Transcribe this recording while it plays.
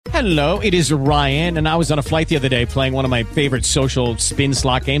Hello, it is Ryan, and I was on a flight the other day playing one of my favorite social spin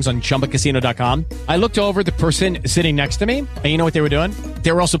slot games on ChumbaCasino.com. I looked over at the person sitting next to me, and you know what they were doing?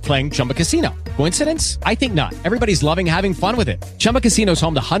 They were also playing Chumba Casino. Coincidence? I think not. Everybody's loving having fun with it. Chumba Casino is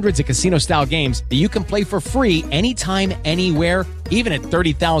home to hundreds of casino-style games that you can play for free anytime, anywhere, even at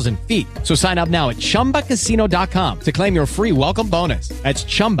 30,000 feet. So sign up now at ChumbaCasino.com to claim your free welcome bonus. That's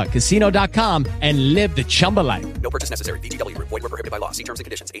ChumbaCasino.com and live the Chumba life. No purchase necessary. VGW. Void where prohibited by law. See terms and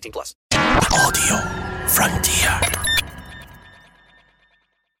conditions. 18+. Audio Frontier.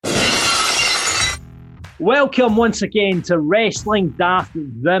 Welcome once again to Wrestling Daft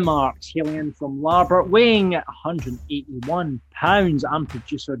the Marks, hailing in from Larbert, weighing 181 pounds. I'm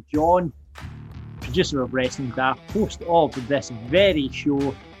producer John, producer of Wrestling Daft, host of this very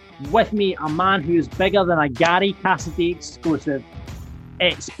show. With me, a man who is bigger than a Gary Cassidy exclusive.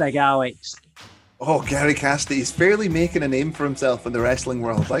 It's Big Alex. Oh, Gary Cassidy is fairly making a name for himself in the wrestling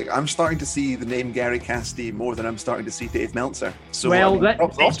world. Like, I'm starting to see the name Gary Cassidy more than I'm starting to see Dave Meltzer. So, well,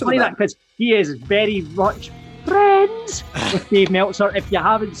 it's funny that because he is very much friends with Dave Meltzer. If you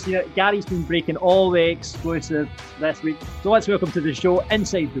haven't seen it, Gary's been breaking all the exclusives this week. So let's welcome to the show,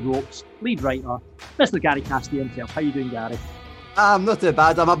 Inside the Ropes, lead writer, Mr. Gary Cassidy himself. How you doing, Gary? I'm not too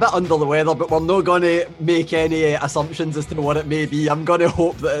bad. I'm a bit under the weather, but we're not going to make any assumptions as to what it may be. I'm going to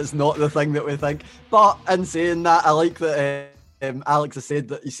hope that it's not the thing that we think. But in saying that, I like that Alex has said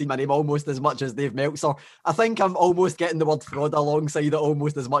that you see my name almost as much as Dave Meltzer. I think I'm almost getting the word fraud alongside it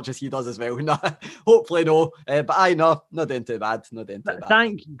almost as much as he does as well. Hopefully no. But I know, not doing too bad.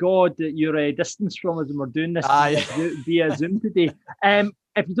 Thank God that you're distanced from us and we're doing this via Zoom today.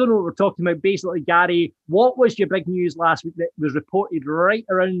 If you don't know what we're talking about, basically, Gary, what was your big news last week that was reported right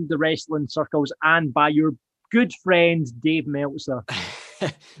around the wrestling circles and by your good friend, Dave Meltzer?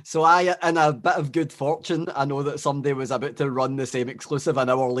 So in a bit of good fortune, I know that somebody was about to run the same exclusive an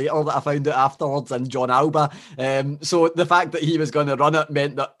hour later that I found out afterwards, and John Alba. So the fact that he was going to run it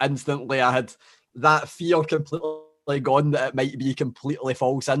meant that instantly I had that fear completely gone that it might be completely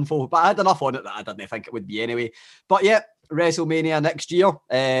false info. But I had enough on it that I didn't think it would be anyway. But yeah, WrestleMania next year.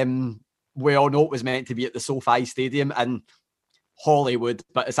 We all know it was meant to be at the SoFi Stadium in Hollywood,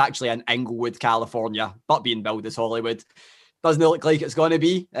 but it's actually in Inglewood, California, but being billed as Hollywood. Doesn't look like it's going to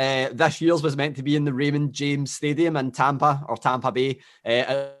be. This year's was meant to be in the Raymond James Stadium in Tampa Bay.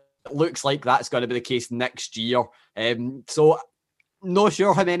 It looks like that's going to be the case next year. So not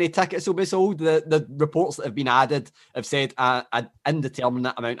sure how many tickets will be sold. The reports that have been added have said an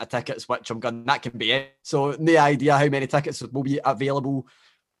indeterminate amount of tickets, which I'm going, that can be it. So no idea how many tickets will be available.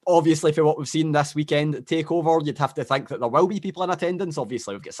 Obviously, for what we've seen this weekend at TakeOver, you'd have to think that there will be people in attendance.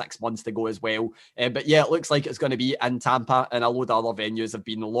 Obviously, we've got 6 months to go as well. But yeah, it looks like it's going to be in Tampa, and a load of other venues have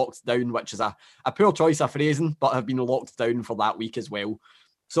been locked down, which is a poor choice of phrasing, but have been locked down for that week as well.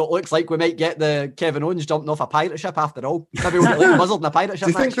 So it looks like we might get the Kevin Owens jumping off a pirate ship after all. Maybe we'll get like Buzzard in a pirate ship.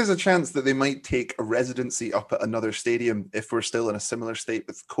 Do you think there's a chance that they might take a residency up at another stadium if we're still in a similar state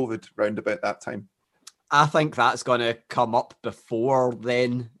with COVID round about that time? I think that's going to come up before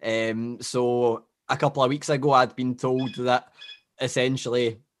then. So a couple of weeks ago, I'd been told that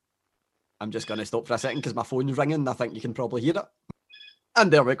essentially, I'm just going to stop for a second because my phone's ringing. I think you can probably hear it.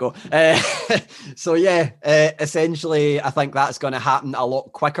 And there we go. So yeah, essentially, I think that's going to happen a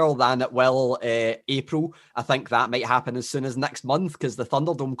lot quicker than it will April. I think that might happen as soon as next month because the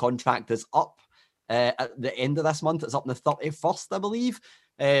Thunderdome contract is up at the end of this month. It's up on the 31st, I believe.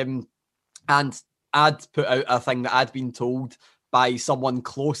 And I'd put out a thing that I'd been told by someone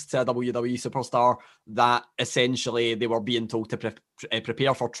close to a WWE superstar that essentially they were being told to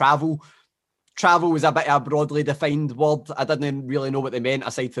prepare for travel. Travel was a bit of a broadly defined word. I didn't really know what they meant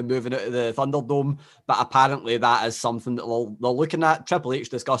aside from moving out of the Thunderdome, but apparently that is something that they're looking at. Triple H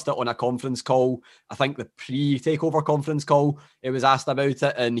discussed it on a conference call. I think the pre-takeover conference call, it was asked about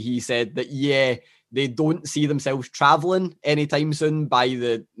it, and he said that, yeah, they don't see themselves traveling anytime soon by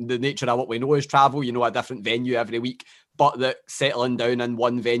the nature of what we know as travel, a different venue every week, but that settling down in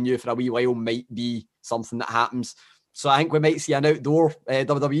one venue for a wee while might be something that happens. So I think we might see an outdoor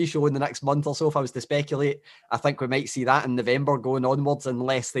WWE show in the next month or so, if I was to speculate. I think we might see that in November going onwards,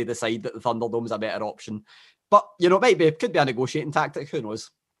 unless they decide that the Thunderdome is a better option. But, it could be a negotiating tactic. Who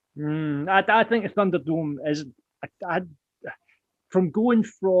knows? I think the Thunderdome is... I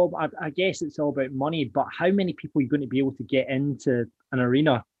guess it's all about money, but how many people are you going to be able to get into an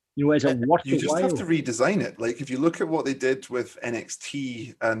arena? Is it worth You it? just have to redesign it. Like, if you look at what they did with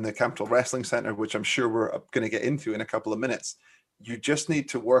NXT and the Capital Wrestling Center, which I'm sure we're going to get into in a couple of minutes, you just need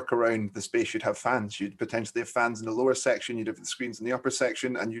to work around the space. You'd have fans. You'd potentially have fans in the lower section. You'd have the screens in the upper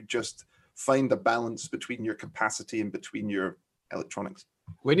section, and you'd just find a balance between your capacity and between your electronics.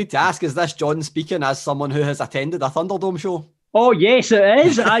 We need to ask, is this John speaking as someone who has attended a Thunderdome show? Oh, yes, it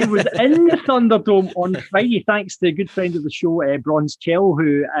is. I was in the Thunderdome on Friday, thanks to a good friend of the show, Bronze Chell,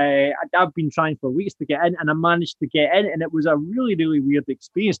 who I've been trying for weeks to get in, and I managed to get in, and it was a really, really weird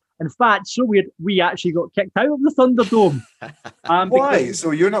experience. In fact, so weird, we actually got kicked out of the Thunderdome. Why?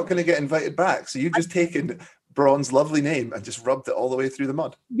 So you're not going to get invited back? So you've just taken Braun's lovely name and just rubbed it all the way through the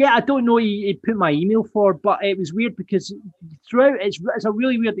mud? Yeah, I don't know. He put my email for, but it was weird because throughout, it's a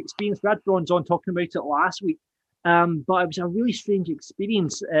really weird experience. We had Braun's on talking about it last week. But it was a really strange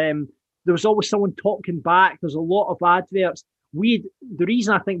experience. There was always someone talking back. There's a lot of adverts. The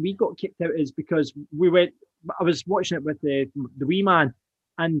reason I think we got kicked out is because I was watching it with the wee man,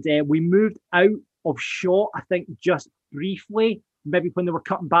 and we moved out of shot, I think, just briefly, maybe when they were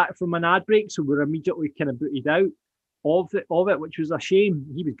cutting back from an ad break. So we were immediately kind of booted out of it, which was a shame.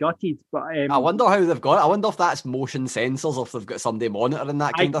 He was gutted. But I wonder how they've got it. I wonder if that's motion sensors or if they've got somebody monitoring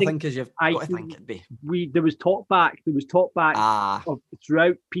that kind of thing, because you've got to think it'd be. There was talk back of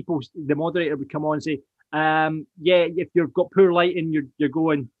throughout people. The moderator would come on and say, if you've got poor lighting, you're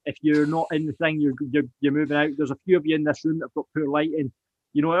going. If you're not in the thing, you're moving out. There's a few of you in this room that've got poor lighting.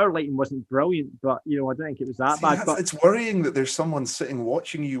 You know, our lighting wasn't brilliant, but I don't think it was that bad. But it's worrying that there's someone sitting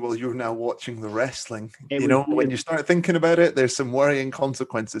watching you while you're now watching the wrestling. When you start thinking about it, there's some worrying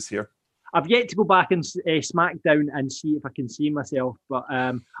consequences here. I've yet to go back and SmackDown and see if I can see myself, but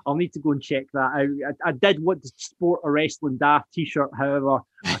I'll need to go and check that out. I did want to sport a Wrestling Daft t-shirt, however,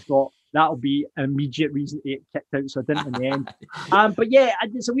 I thought that'll be an immediate reason to get kicked out, so I didn't in the end. But yeah,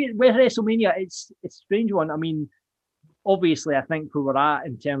 it's a weird with WrestleMania. It's a strange one. I mean, obviously, I think where we're at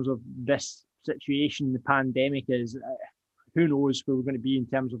in terms of this situation, the pandemic is, who knows where we're going to be in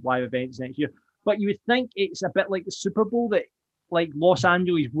terms of live events next year. But you would think it's a bit like the Super Bowl, that like Los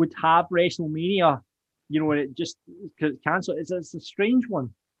Angeles would have WrestleMania, and it just cancelled. It's a strange one.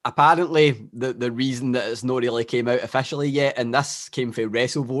 Apparently, the reason that it's not really came out officially yet, and this came from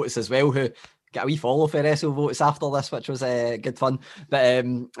WrestleVotes as well, who got a wee follow for WrestleVotes after this, which was good fun. But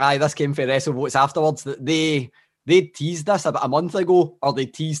this came from WrestleVotes afterwards, that they teased this about a month ago, or they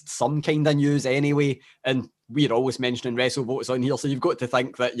teased some kind of news anyway, and we're always mentioning WrestleVotes on here, so you've got to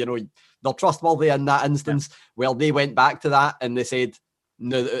think that, they're trustworthy in that instance. Yeah. Well, they went back to that and they said,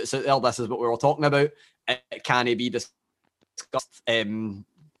 no, this is what we were talking about. It can't be discussed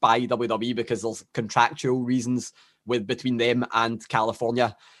by WWE because there's contractual reasons between them and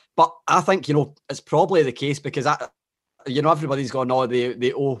California. But I think, it's probably the case because everybody's gone,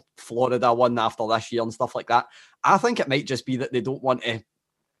 they owe Florida one after this year and stuff like that. I think it might just be that they don't want to,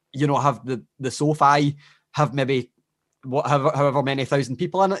 have the SoFi have maybe however many thousand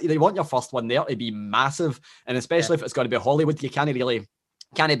people in it. They want your first one there to be massive, and especially if it's going to be Hollywood, you can't bill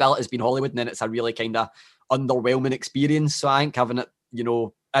it as being Hollywood, and then it's a really kind of underwhelming experience. So I think having it,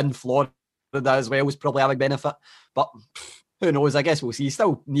 in Florida as well was probably a big benefit. But who knows? I guess we'll see.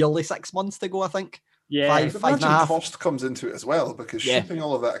 Still nearly 6 months to go, I think. Yeah, five and a half. Cost comes into it as well, because shipping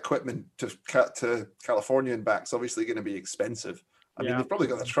all of that equipment to California and back is obviously going to be expensive. I mean, they've probably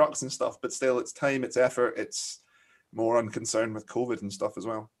got the trucks and stuff, but still, it's time, it's effort, it's more unconcerned with COVID and stuff as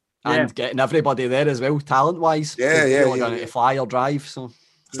well. And getting everybody there as well, talent-wise. Going to fly or drive, so...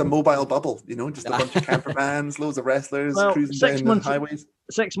 It's a mobile bubble, just a bunch of camper vans, loads of wrestlers cruising down the highways.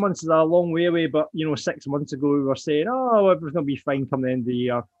 6 months is a long way away, but 6 months ago we were saying, everything's going to be fine come the end of the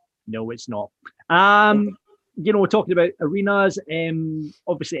year. No, it's not. We're talking about arenas,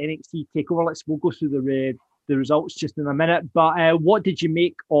 obviously NXT TakeOver. We'll go through the results just in a minute. But what did you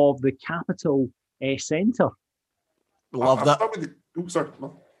make of the Capitol Centre? Love that. Sorry.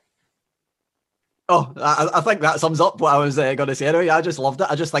 Oh, I think that sums up what I was going to say anyway. I just loved it.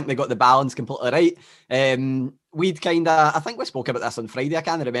 I just think they got the balance completely right. I think we spoke about this on Friday. I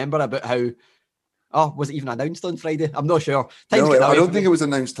can't remember about how, was it even announced on Friday? I'm not sure. I don't think it was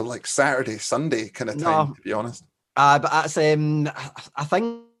announced till like Saturday, Sunday kind of time, to be honest. But that's, I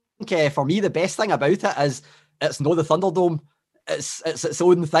think for me, the best thing about it is it's not the Thunderdome. It's its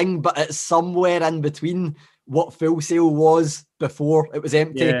own thing, but it's somewhere in between what Full Sail was before it was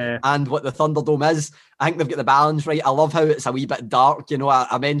empty and what the Thunderdome is. I think they've got the balance right. I love how it's a wee bit dark.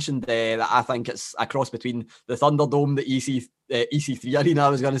 I mentioned that I think it's a cross between the Thunderdome, the EC3 arena, I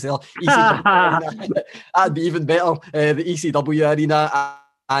was going to say. That'd be even better. The ECW arena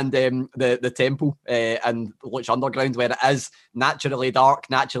and the Temple and Lucha Underground, where it is naturally dark,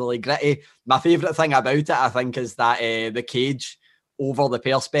 naturally gritty. My favourite thing about it, I think, is that the cage over the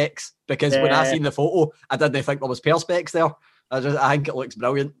perspex, because when I seen the photo, I didn't think there was perspex there. I think it looks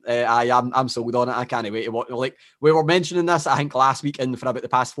brilliant. I'm sold on it. I can't wait to watch. Like we were mentioning this, I think last week and for about the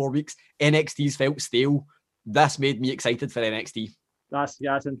past 4 weeks, NXT's felt stale. This made me excited for NXT. That's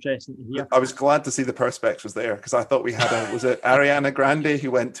interesting to hear. I was glad to see the Perspex was there because I thought we had was it Ariana Grande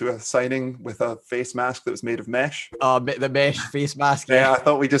who went to a signing with a face mask that was made of mesh? The mesh face mask. Yeah, I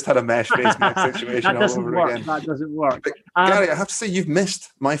thought we just had a mesh face mask situation That all doesn't over work. again. That doesn't work. But, Gary, I have to say you've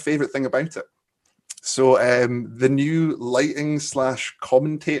missed my favorite thing about it. So the new lighting /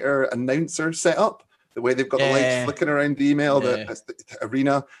 commentator announcer setup, the way they've got the lights flicking around the email, the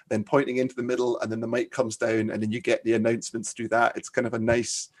arena, then pointing into the middle, and then the mic comes down, and then you get the announcements through that. It's kind of a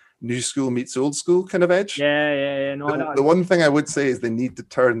nice new school meets old school kind of edge. Yeah. The one thing I would say is they need to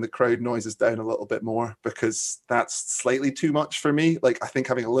turn the crowd noises down a little bit more because that's slightly too much for me. Like I think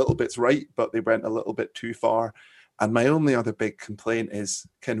having a little bit's right, but they went a little bit too far. And my only other big complaint is,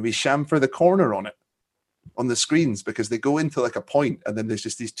 can we chamfer the corner on it? On the screens, because they go into like a point and then there's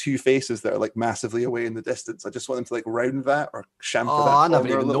just these two faces that are like massively away in the distance. I just want them to like round that or chamfer that. I never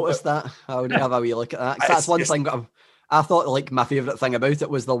even noticed that. I would have a wee look at that. That's one thing I thought like my favourite thing about it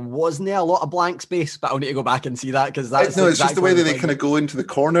was there wasn't a lot of blank space, but I'll need to go back and see that because that's it's just the way that they kind of go into the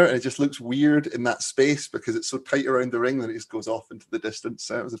corner and it just looks weird in that space because it's so tight around the ring that it just goes off into the distance.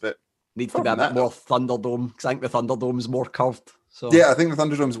 So it was a bit needs to be a bit more Thunderdome because I think the Thunderdome's more curved. So yeah, I think the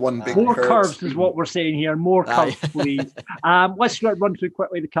Thunderdome's one big more curves is what we're saying here. More curves, please. Let's run through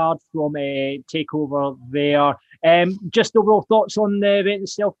quickly the card from Takeover there. Just overall thoughts on the event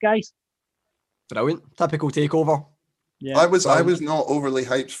itself, guys? Brilliant, typical Takeover. Yeah, I was not overly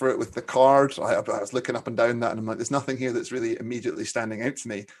hyped for it with the card. I was looking up and down that, and I'm like, there's nothing here that's really immediately standing out to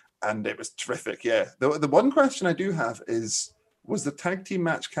me, and it was terrific. Yeah, the one question I do have is, was the tag team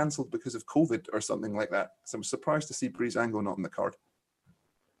match cancelled because of COVID or something like that? So I'm surprised to see Breezango not on the card.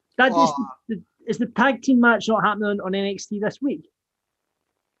 Is the tag team match not happening on NXT this week?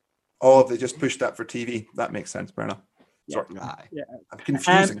 Oh, they just pushed that for TV. That makes sense, fair enough. Sorry. Yeah. I'm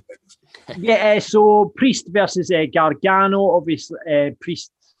confusing things. Yeah, so Priest versus Gargano. Obviously,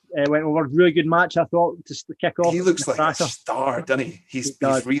 Priest went over. Really good match, I thought, to kick off. He looks like a star, doesn't he? He's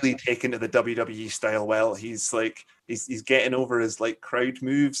really taken to the WWE style well. He's like he's getting over his like crowd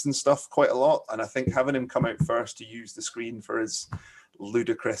moves and stuff quite a lot. And I think having him come out first to use the screen for his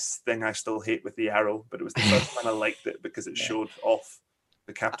ludicrous thing I still hate with the arrow, but it was the first time I liked it because it showed off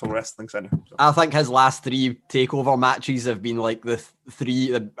the Capital Wrestling Center. So. I think his last 3 takeover matches have been like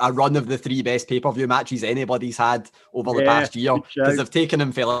a run of the 3 best pay-per-view matches anybody's had over the past year, because they've taken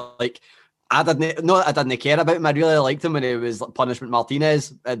him for like I didn't care about him. I really liked him when he was like Punishment Martinez,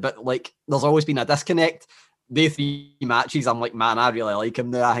 but like there's always been a disconnect. They 3 matches, I'm like, man, I really like him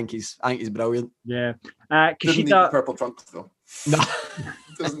now. I think he's brilliant. Yeah. Doesn't need the purple trunks though. No.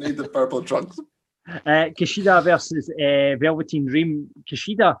 Doesn't need the purple trunks. Kushida versus Velveteen Dream.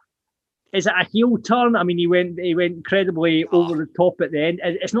 Kushida, is it a heel turn? I mean, he went incredibly over the top at the end.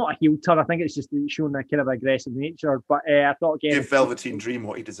 It's not a heel turn. I think it's just showing a kind of aggressive nature. But I thought again, give Velveteen Dream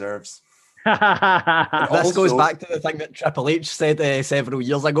what he deserves. This goes back to the thing that Triple H said several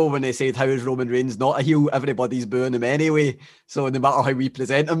years ago when they said, how is Roman Reigns not a heel? Everybody's booing him anyway. So no matter how we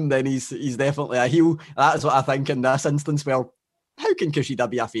present him, then he's definitely a heel. That's what I think in this instance. Well, how can Kushida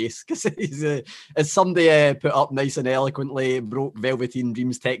be a face? Because he's as somebody put up nice and eloquently, broke Velveteen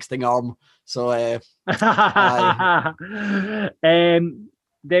Dream's texting arm. So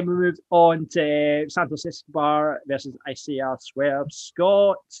then we moved on to Santos Escobar versus Isaiah Swerve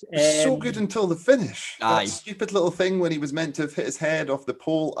Scott. So good until the finish. That stupid little thing when he was meant to have hit his head off the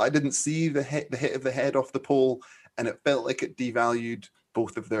pole. I didn't see the hit of the head off the pole, and it felt like it devalued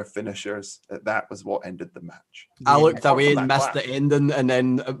both of their finishers. That was what ended the match. I looked away and missed the ending, and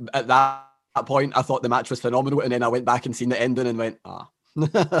then at that point, I thought the match was phenomenal, and then I went back and seen the ending and went,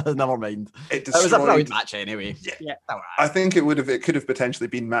 never mind. It was a brilliant match anyway. Yeah. I think it could have potentially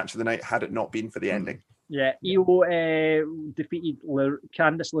been match of the night had it not been for the ending. Yeah, Io defeated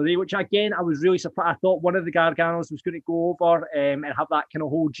Candice LeRae, which again I was really surprised. I thought one of the Garganos was going to go over and have that kind of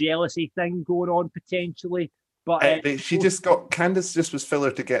whole jealousy thing going on potentially. But Candice just was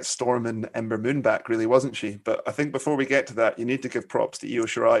filler to get Storm and Ember Moon back, really, wasn't she? But I think before we get to that, you need to give props to Io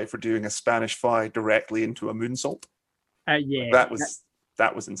Shirai for doing a Spanish fly directly into a moonsault. That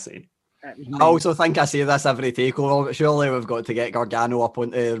was insane. I also think I say this every takeover, but surely we've got to get Gargano up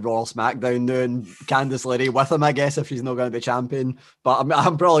onto Raw SmackDown now and Candice LeRae with him, I guess, if she's not going to be champion. But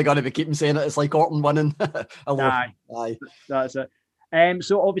I'm probably going to be keeping saying it. It's like Orton winning. Aye. That's it.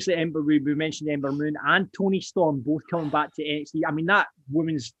 So obviously we mentioned Ember Moon and Toni Storm both coming back to NXT. I mean, that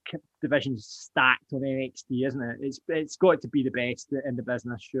women's division's stacked on NXT, isn't it? It's got to be the best in the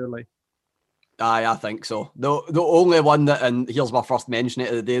business, surely. Aye, I think so. The only one that, and here's my first mention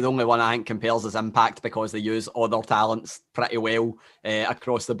of the day, the only one I think compares is Impact because they use other talents pretty well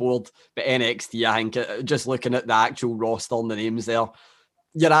across the board. But NXT, I think, just looking at the actual roster and the names there,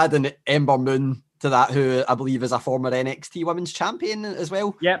 you're adding Ember Moon to that, who I believe is a former NXT Women's Champion as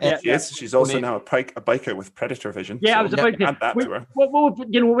well. She's also now a biker with Predator Vision. Yeah, I was about to add that to her.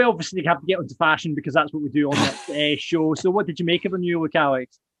 We obviously have to get onto fashion because that's what we do on this show. So what did you make of her new look,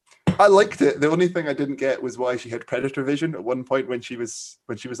 Alex? I liked it. The only thing I didn't get was why she had Predator Vision at one point when she was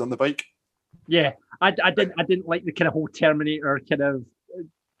on the bike. Yeah, I didn't like the kind of whole Terminator kind of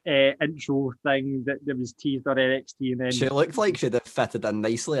intro thing that was teased on NXT, and then she looked like she'd have fitted in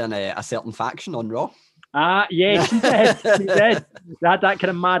nicely in a certain faction on Raw. Yeah, she did. She did. They had that kind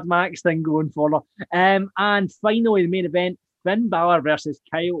of Mad Max thing going for her. And finally, the main event: Finn Balor versus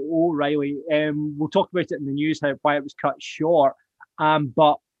Kyle O'Reilly. We'll talk about it in the news why it was cut short.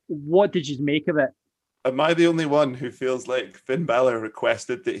 But what did you make of it? Am I the only one who feels like Finn Balor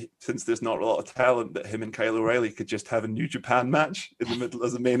requested that, since there's not a lot of talent, that him and Kyle O'Reilly could just have a New Japan match in the middle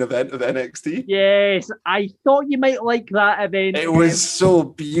as a main event of NXT? Yes, I thought you might like that event. It was so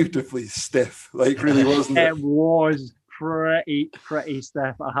beautifully stiff, really, wasn't it? It was pretty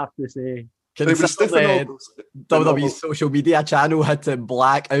stiff, I have to say. WWE social media channel had to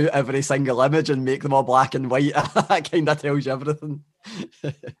black out every single image and make them all black and white. That kind of tells you everything.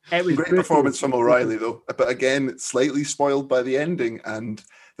 It was great performance from O'Reilly, though. But again, slightly spoiled by the ending and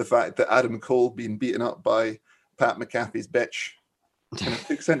the fact that Adam Cole being beaten up by Pat McAfee's bitch kind of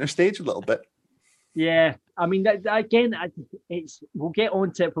took centre stage a little bit. Yeah, I mean, we'll get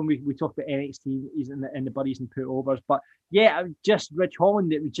on to it when we talk about NXT in the buddies and putovers. But yeah, just Rich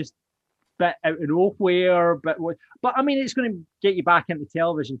Holland, it was just bit out of nowhere, but I mean, it's going to get you back into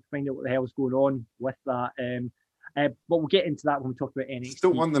television to find out what the hell's going on with that. But we'll get into that when we talk about NXT.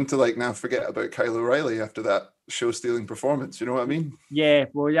 Don't want them to now forget about Kyle O'Reilly after that show-stealing performance. You know what I mean? Yeah.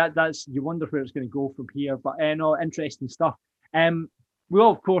 Well, yeah. That's, you wonder where it's going to go from here. But no, interesting stuff. We'll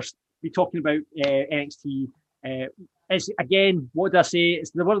of course be talking about NXT. It's again, what did I say?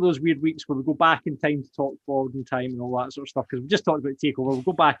 It's one of those weird weeks where we go back in time to talk forward in time and all that sort of stuff. Because we just talked about Takeover. We'll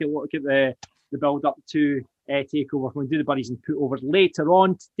go back and look at the build up to Takeover. We'll do the buddies and putovers later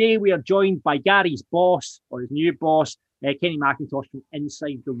on. Today we are joined by Gary's boss, or his new boss, Kenny McIntosh from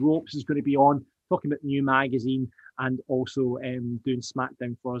Inside the Ropes is going to be on, talking about the new magazine and also doing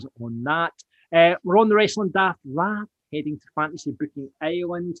SmackDown for us on that. We're on the Wrestling Daft Wrap, heading to Fantasy Booking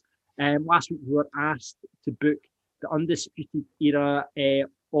Island. Last week we were asked to book the Undisputed Era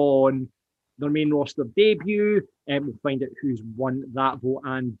on their main roster debut. We'll find out who's won that vote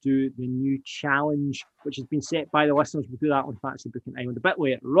and do the new challenge, which has been set by the listeners. We'll do that on Fantasy Booking Island a bit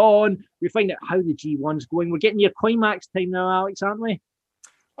later on. We find out how the G1's going. We're getting near climax time now, Alex, aren't we?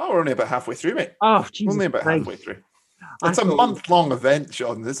 Oh, we're only about halfway through, mate. Oh, Jesus. Only about halfway through. It's a month-long event,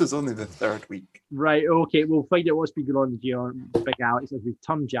 Sean. This is only the third week. Right, okay. We'll find out what's been going on in the G1, Big Alex, as we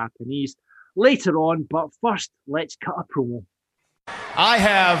turn Japanese later on. But first, let's cut a promo. I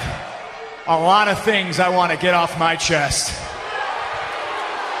have a lot of things I want to get off my chest.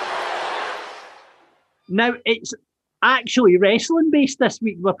 Now, it's actually wrestling based this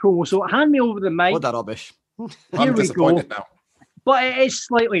week, the promo, so hand me over the mic. What a rubbish. I'm disappointed now. But it is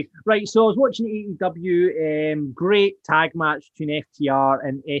slightly. Right, so I was watching AEW, great tag match between FTR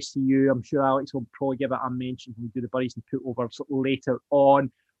and SCU. I'm sure Alex will probably give it a mention when we do the buddies and putovers later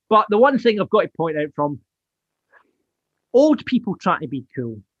on. But the one thing I've got to point out from old people trying to be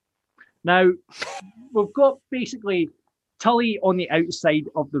cool. Now, we've got basically Tully on the outside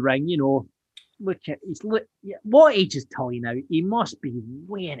of the ring, look at, what age is Tully now? He must be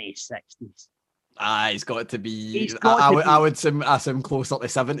way in his 60s. He's got to be. I would assume closer to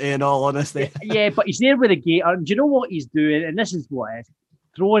 70 in all honesty. Yeah, but he's there with a gator. And do you know what he's doing? And this is what it is.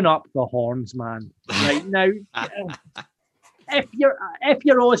 Throwing up the horns, man. Right now, if you're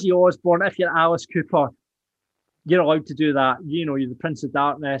Ozzy Osbourne, if you're Alice Cooper, you're allowed to do that. You're the Prince of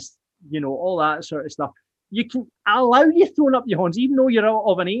Darkness, all that sort of stuff. You can allow you throwing up your horns, even though you're out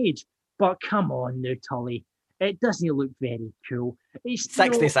of an age. But come on now, Tully. It doesn't look very cool. It's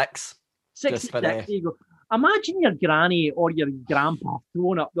 66. 66, there you go. Imagine your granny or your grandpa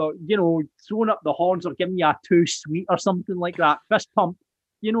throwing up the horns or giving you a too sweet or something like that. Fist pump,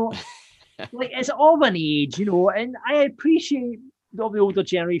 like it's of an age, and I appreciate the older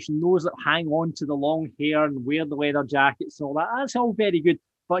generation, those that hang on to the long hair and wear the leather jackets and all that. That's all very good.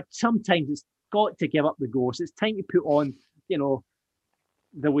 But sometimes it's got to give up the ghost. It's time to put on,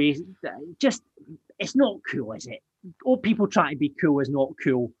 the way, it's not cool, is it? Old people trying to be cool is not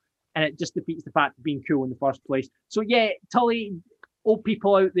cool. And it just defeats the fact of being cool in the first place. So yeah, Tully, old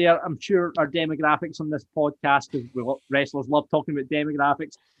people out there, I'm sure, are demographics on this podcast, because wrestlers love talking about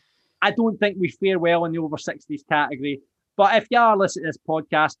demographics. I don't think we fare well in the over 60s category. But if you are listening to this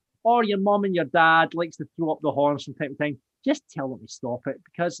podcast, or your mum and your dad likes to throw up the horns from time to time, just tell them to stop it,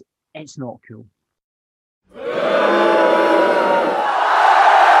 because it's not cool.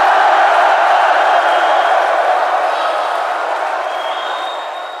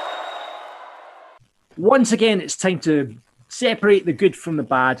 Once again, it's time to separate the good from the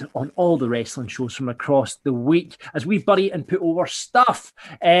bad on all the wrestling shows from across the week as we bury and put over stuff.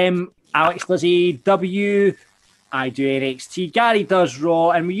 Alex does AEW, I do NXT, Gary does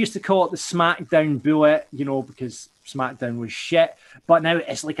Raw, and we used to call it the SmackDown bullet, because SmackDown was shit, but now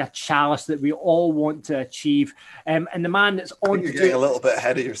it's like a chalice that we all want to achieve. And the man that's on... You're getting a little bit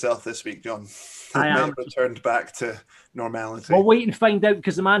ahead of yourself this week, John. I am. Returned back to normality. We'll wait and find out,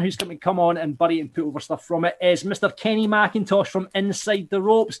 because the man who's going to come on and bury and put over stuff from it is Mr. Kenny McIntosh from Inside the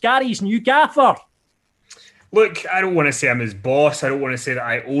Ropes, Gary's new gaffer. Look, I don't want to say I'm his boss. I don't want to say that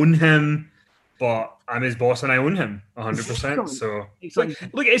I own him, but I'm his boss and I own him 100%. So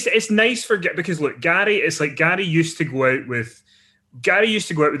look, it's nice because look, Gary used to go out with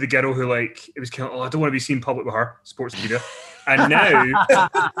the girl who, like, it was kind of, I don't want to be seen public with her, sports media. And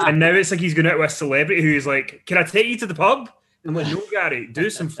now it's like he's going out with a celebrity who's like, can I take you to the pub? I'm like, no, Gary, do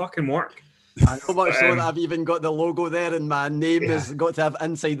some fucking work. So much so that I've even got the logo there, and my name has got to have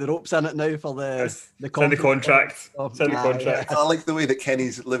Inside the Ropes in it now for the contract. Yeah. I like the way that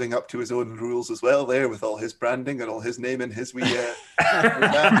Kenny's living up to his own rules as well there, with all his branding and all his name and his wee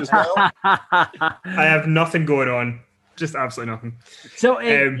as well. I have nothing going on. Just absolutely nothing. So,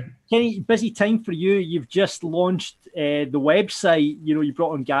 Kenny, busy time for you. You've just launched the website. You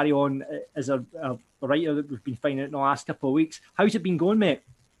brought on Gary on as a writer that we've been finding out in the last couple of weeks. How's it been going, mate?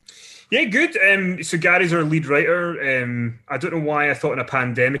 Yeah, good. So Gary's our lead writer. I don't know why I thought in a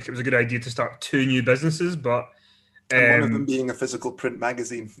pandemic it was a good idea to start 2 new businesses, but and one of them being a physical print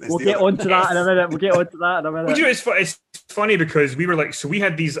magazine. We'll get onto that in a minute. Well, it's funny because we were like, so we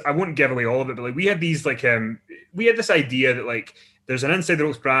had these, I won't give away all of it, but like we had these like, we had this idea that like, there's an Inside the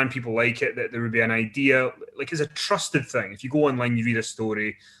Ropes brand, people like it, that there would be an idea, like it's a trusted thing. If you go online, you read a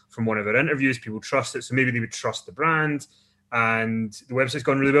story from one of our interviews, people trust it. So maybe they would trust the brand, and the website's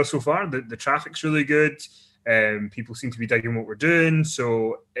gone really well so far. The traffic's really good. People seem to be digging what we're doing,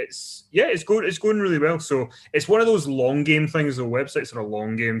 so it's going really well. So it's one of those long game things. The websites are a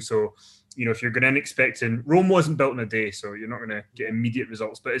long game, so if you're going in expecting, Rome wasn't built in a day, so you're not going to get immediate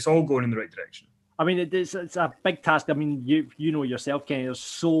results, but it's all going in the right direction. I mean, it's a big task. I mean, you know yourself, Kenny, there's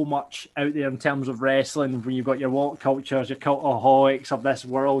so much out there in terms of wrestling. When you've got your walk cultures, your cultaholics of this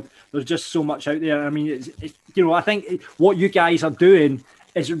world, there's just so much out there. I mean, I think what you guys are doing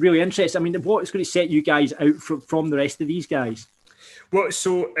is really interesting. I mean, what is going to set you guys out from the rest of these guys? Well,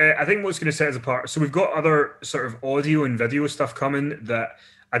 so I think what's going to set us apart, so we've got other sort of audio and video stuff coming that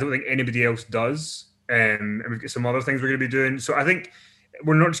I don't think anybody else does. And we've got some other things we're going to be doing. So I think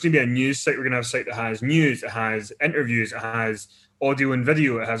we're not just going to be a news site. We're going to have a site that has news, it has interviews, it has audio and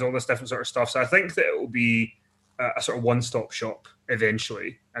video, it has all this different sort of stuff. So I think that it will be a sort of one-stop shop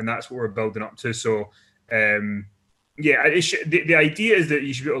eventually. And that's what we're building up to. So, the idea is that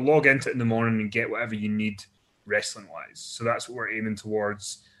you should be able to log into it in the morning and get whatever you need wrestling-wise. So that's what we're aiming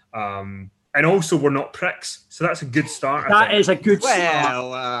towards. And also, we're not pricks, so that's a good start. That is a good start.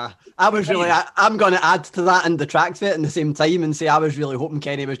 Well, I'm going to add to that and detract to it in the same time and say I was really hoping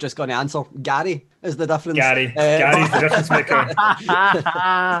Kenny was just going to answer Gary is the difference. Gary's the difference maker.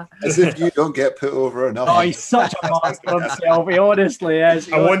 As if you don't get put over enough. Oh, he's such a monster himself. He honestly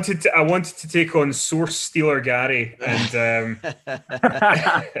is. I wanted to take on Source Stealer Gary, and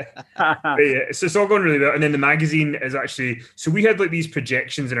so it's all going really well. And then the magazine is actually, so we had like these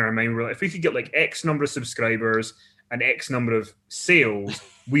projections in our mind. We're like, if we could get like X number of subscribers and X number of sales,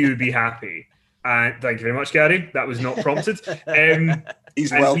 we would be happy. And thank you very much, Gary. That was not prompted.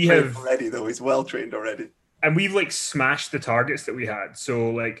 He's well trained already, though. He's well trained already. And we've like smashed the targets that we had. So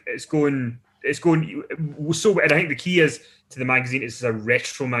like it's going so. And I think the key is to the magazine. It's a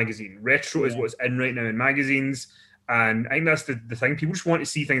retro magazine. Retro is what's in right now in magazines, and I think that's the thing. People just want to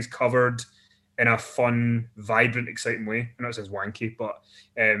see things covered in a fun, vibrant, exciting way. I know it sounds wanky, but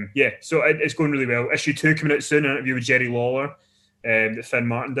so it's going really well. Issue 2 coming out soon. An interview with Jerry Lawler that Finn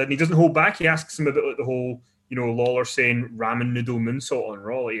Martin did, and he doesn't hold back. He asks him about like the whole, Lawler saying ramen noodle moonsault on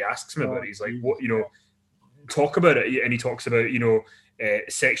Raw. He asks him about it. He's like, what, talk about it. And he talks about,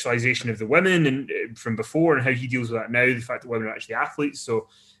 sexualization of the women and from before and how he deals with that now, the fact that women are actually athletes. So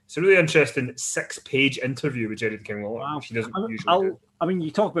It's a really interesting 6-page interview with Jerry the King Lawler. Wow. She doesn't usually do. I mean, you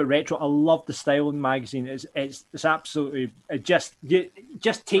talk about retro. I love the style in the magazine. It's absolutely it just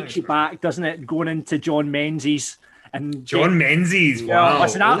takes you back, doesn't it? Going into John Menzies and John Menzies. Wow.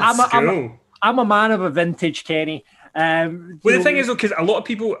 Listen, I'm a man of a vintage, Kenny. Well, the thing is, though, because a lot of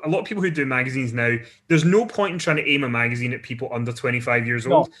people who do magazines now, there's no point in trying to aim a magazine at people under 25 years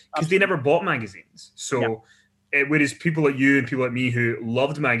old because they never bought magazines. So, whereas people like you and people like me who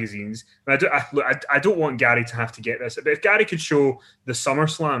loved magazines, I don't want Gary to have to get this, but if Gary could show the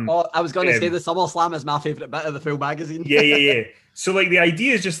SummerSlam, I was going to say the SummerSlam is my favourite bit of the full magazine. Yeah. So, like, the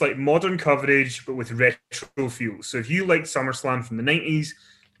idea is just like modern coverage, but with retro feel. So, if you liked SummerSlam from the 90s,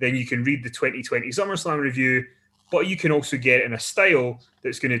 then you can read the 2020 SummerSlam review. But you can also get it in a style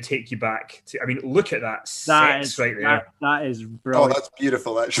that's going to take you back to. I mean, look at that sex right there. That is brilliant. Oh, that's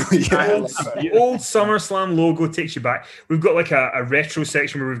beautiful, actually. The old SummerSlam logo takes you back. We've got like a retro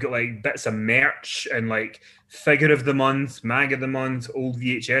section where we've got like bits of merch and like figure of the month, mag of the month, old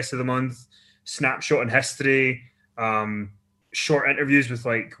VHS of the month, snapshot in history, short interviews with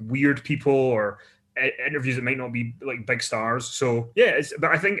like weird people or interviews that might not be like big stars. So yeah,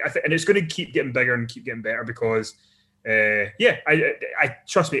 but I think and it's going to keep getting bigger and keep getting better because I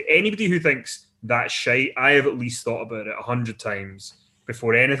trust me, anybody who thinks that's shite, I have at least thought about it 100 times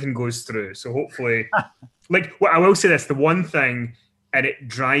before anything goes through. So hopefully like what I will say this, the one thing, and it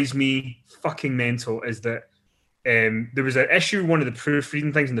drives me fucking mental, is that there was an issue, one of the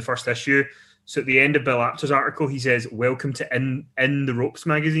proofreading things in the first issue. So at the end of Bill Apter's article, he says, "Welcome to In the Ropes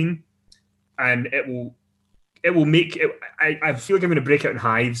magazine." And it will make it. I feel like I'm going to break out in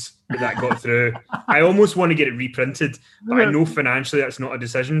hives that got through. I almost want to get it reprinted, but I know financially that's not a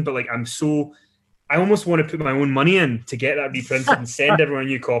decision. But like, I almost want to put my own money in to get that reprinted and send everyone a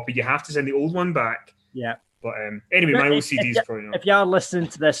new copy. You have to send the old one back. Yeah. But anyway, my OCD is probably not. If you are listening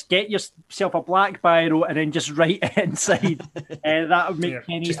to this, get yourself a black biro and then just write it inside. That would make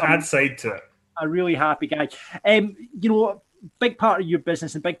Kenny just add side to it. A really happy guy. Big part of your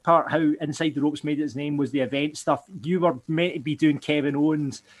business and big part how Inside the Ropes made its name was the event stuff. You were meant to be doing Kevin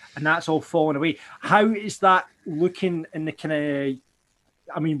Owens, and that's all fallen away. How is that looking in the kind of?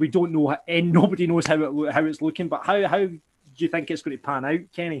 I mean, we don't know, and nobody knows how it's looking. But how do you think it's going to pan out,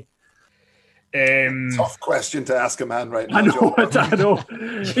 Kenny? Tough question to ask a man right now. I know.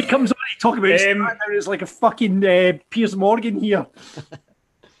 He comes on, he talk about it. It's like a fucking Piers Morgan here.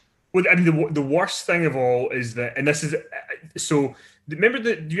 Well, I mean, the worst thing of all is that, and this is so. Do you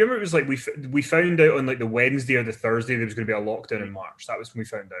remember it was like we found out on like the Wednesday or the Thursday there was going to be a lockdown in March. That was when we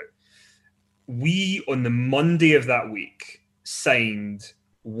found out. We on the Monday of that week signed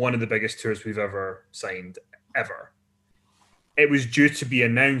one of the biggest tours we've ever signed ever. It was due to be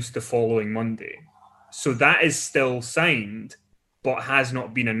announced the following Monday, so that is still signed, but has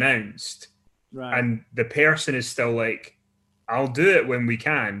not been announced. Right. And the person is still like, "I'll do it when we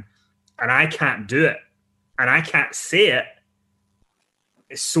can." And I can't do it. And I can't say it.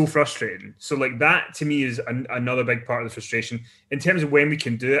 It's so frustrating. So like that to me is another big part of the frustration. In terms of when we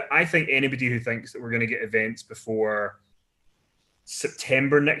can do it, I think anybody who thinks that we're going to get events before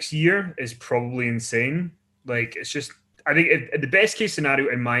September next year is probably insane. Like it's just, I think the best case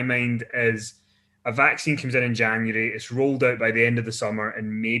scenario in my mind is a vaccine comes in January, it's rolled out by the end of the summer,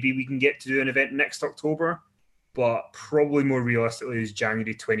 and maybe we can get to do an event next October. But probably more realistically is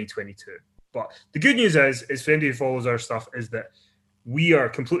January 2022. But the good news is for anybody who follows our stuff, is that we are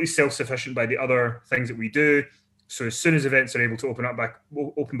completely self-sufficient by the other things that we do. So as soon as events are able to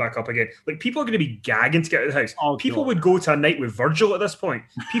open back up again, like people are going to be gagging to get out of the house. Oh, people God. would go to a night with Virgil at this point.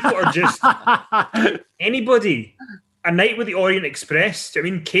 People are just anybody. A night with the Orient Express. I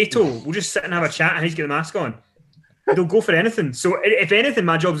mean, Kato, we'll just sit and have a chat and he's got the mask on. They'll go for anything. So if anything,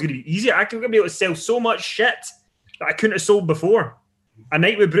 my job is going to be easier. I'm going to be able to sell so much shit that I couldn't have sold before. A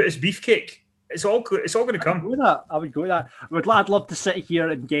night with Brutus Beefcake. It's all going to come. I would go with that. I'd love to sit here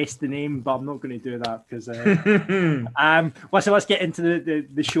and guess the name, but I'm not going to do that because. Let's get into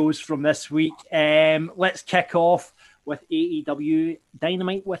the shows from this week. Let's kick off with AEW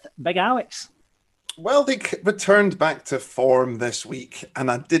Dynamite with Big Alex. Well, they returned back to form this week,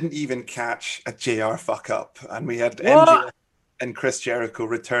 and I didn't even catch a JR fuck up. And we had MJF and Chris Jericho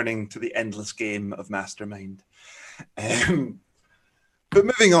returning to the endless game of Mastermind. But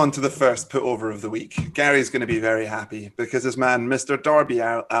moving on to the first put over of the week, Gary's going to be very happy because his man, Mr. Darby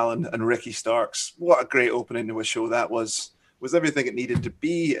Allin and Ricky Starks, what a great opening to a show that was everything it needed to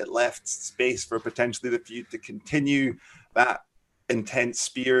be. It left space for potentially the feud to continue. That intense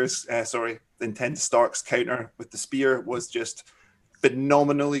Starks counter with the spear was just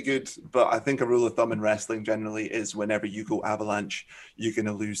phenomenally good, but I think a rule of thumb in wrestling generally is whenever you go Avalanche, you're going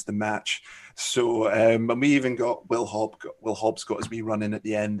to lose the match. So, and we even got Will Hobbs got his wee run in at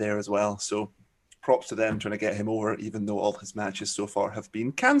the end there as well. So props to them trying to get him over, even though all his matches so far have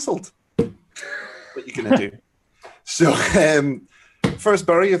been cancelled. What you going to do? So, first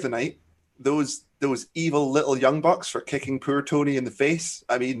bury of the night, those evil little young bucks for kicking poor Tony in the face.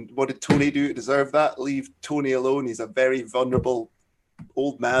 I mean, what did Tony do to deserve that? Leave Tony alone. He's a very vulnerable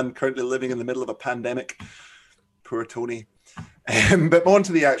old man currently living in the middle of a pandemic. Poor Tony. But on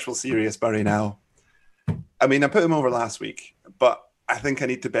to the actual serious bury now. I mean, I put him over last week, but I think I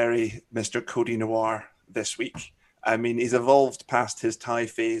need to bury Mr. Cody Noir this week. I mean, he's evolved past his tie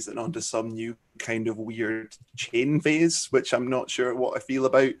phase and onto some new kind of weird chain phase, which I'm not sure what I feel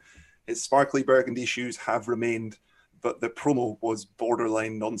about. His sparkly burgundy shoes have remained, but the promo was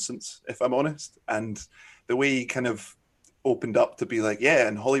borderline nonsense, if I'm honest. And the way he kind of opened up to be like, yeah,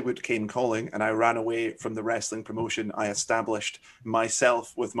 and Hollywood came calling, and I ran away from the wrestling promotion I established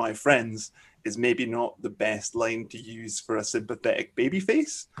myself with my friends is maybe not the best line to use for a sympathetic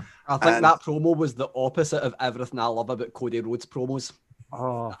babyface. I think that promo was the opposite of everything I love about Cody Rhodes promos.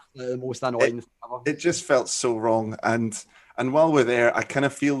 Oh, The most annoying thing ever. It just felt so wrong. And while we're there, I kind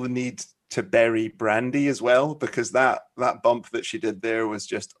of feel the need to bury Brandy as well, because that bump that she did there was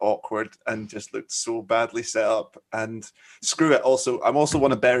just awkward and just looked so badly set up. And screw it. Also, I also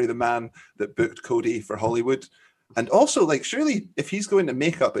want to bury the man that booked Cody for Hollywood. And also, like, surely if he's going to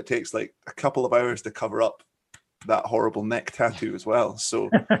makeup, it takes like a couple of hours to cover up that horrible neck tattoo as well. So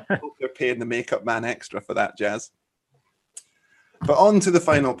I hope they're paying the makeup man extra for that jazz. But on to the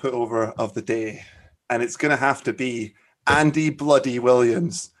final putover of the day. And it's going to have to be Andy Bloody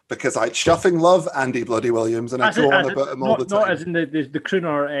Williams, because I chuffing love Andy Bloody Williams and I go on about him all the time. Not as in the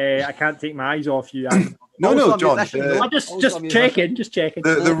crooner, I can't take my eyes off you. No, John. I'm just checking.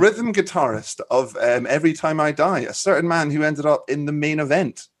 The rhythm guitarist of Every Time I Die, a certain man who ended up in the main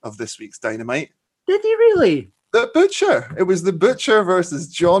event of this week's Dynamite. Did he really? The Butcher. It was the Butcher versus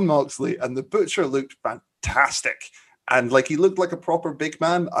John Moxley, and the Butcher looked fantastic. And like he looked like a proper big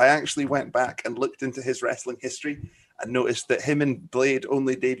man. I actually went back and looked into his wrestling history and noticed that him and Blade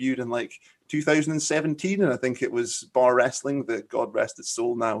only debuted in like 2017, and I think it was Bar Wrestling, that God rest its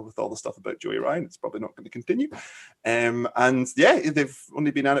soul now with all the stuff about Joey Ryan. It's probably not going to continue. And yeah, they've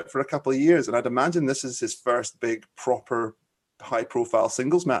only been at it for a couple of years, and I'd imagine this is his first big, proper, high-profile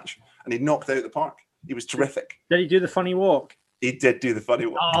singles match, and he knocked out the park. He was terrific. Did he do the funny walk? He did do the funny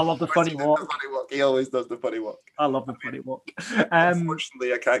walk. Oh, I love the funny walk. He always does the funny walk. I love the funny walk.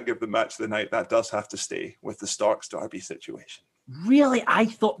 Unfortunately, I can't give the match of the night. That does have to stay with the Starks Derby situation. Really, I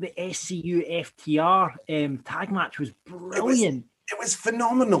thought the SCU FTR tag match was brilliant. It was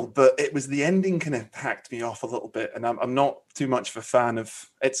phenomenal, but it was the ending kind of hacked me off a little bit, and I'm not too much of a fan of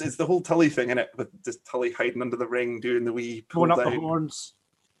it's the whole Tully thing in it, with just Tully hiding under the ring, doing the wee pull Going up down. the horns.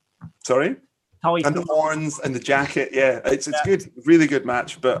 Sorry? Tully and the horns and the jacket, yeah. It's good, really good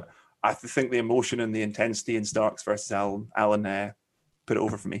match, but I think the emotion and the intensity in Starks versus Alan put it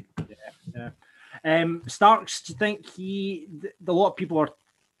over for me. Yeah. Starks, do you think a lot of people are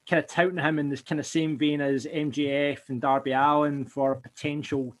kind of touting him in this kind of same vein as MJF and Darby Allin for a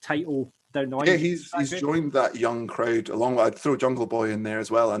potential title down the line? Yeah, he's joined that young crowd along with, I'd throw Jungle Boy in there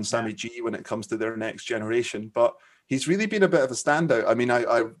as well, and Sammy G when it comes to their next generation, but he's really been a bit of a standout. I mean,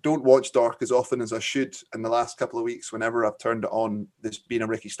 I don't watch Dark as often as I should. In the last couple of weeks, whenever I've turned it on, there's been a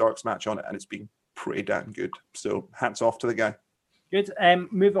Ricky Starks match on it, and it's been pretty damn good. So hats off to the guy. Good.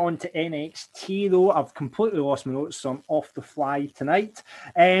 Move on to NXT, though. I've completely lost my notes, so I'm off the fly tonight.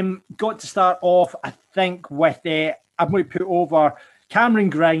 Got to start off, I think, with I'm going to put over Cameron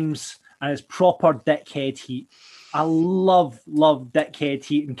Grimes and his proper dickhead heat. I love dickhead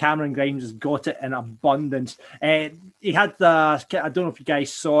heat, and Cameron Grimes has got it in abundance. He had I don't know if you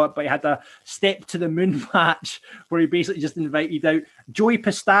guys saw it, but he had a Step to the Moon match where he basically just invited out Joey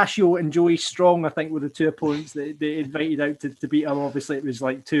Pistachio and Joey Strong, I think, were the two opponents that they invited out to beat him. Obviously, it was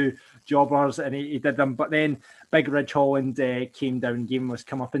like two jobbers, and he did them. But then Big Ridge Holland came down and gave him his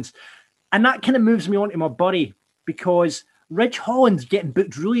comeuppance. And that kind of moves me on to my buddy, because Ridge Holland's getting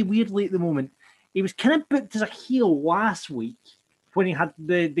booked really weirdly at the moment. He was kind of booked as a heel last week when he had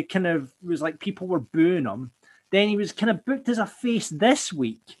the kind of, it was like people were booing him. Then he was kind of booked as a face this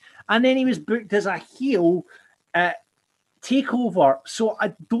week. And then he was booked as a heel at TakeOver. So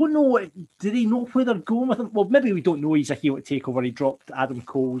I don't know, do they know where they're going with him? Well, maybe we don't know he's a heel at TakeOver. He dropped Adam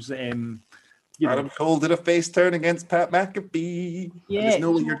Cole's... Adam Cole did a face turn against Pat McAfee. Yeah. There's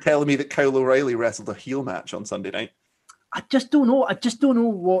no way you're telling me that Kyle O'Reilly wrestled a heel match on Sunday night. I just don't know.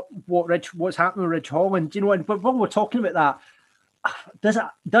 What's happening with Ridge Holland. You know, but while we're talking about that, does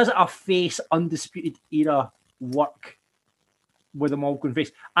a face Undisputed Era work with them all going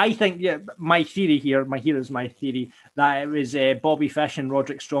face? I think, my theory, that it was Bobby Fish and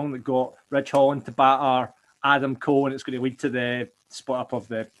Roderick Strong that got Ridge Holland to batter Adam Cole, and it's going to lead to the split up of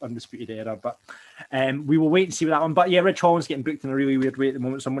the Undisputed Era. But we will wait and see with that one. But yeah, Ridge Holland's getting booked in a really weird way at the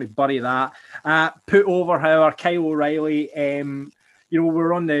moment, so I'm going to bury that. Put over, however, Kyle O'Reilly.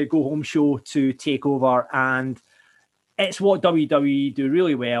 We're on the Go Home show to take over, and it's what WWE do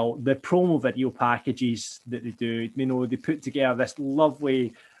really well. The promo video packages that they do, they put together this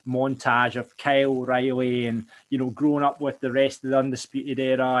lovely montage of Kyle O'Reilly and, growing up with the rest of the Undisputed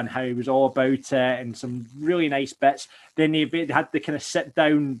Era and how he was all about it, and some really nice bits. Then they had the kind of sit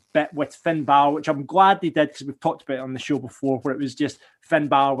down bit with Finn Balor, which I'm glad they did, because we've talked about it on the show before, where it was just Finn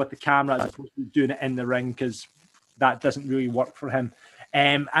Balor with the camera as opposed to doing it in the ring, because that doesn't really work for him.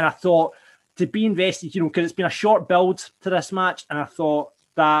 And I thought, to be invested, because it's been a short build to this match, and I thought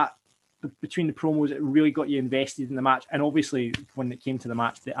that between the promos, it really got you invested in the match. And obviously, when it came to the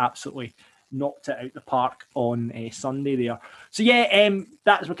match, they absolutely knocked it out the park on Sunday there. So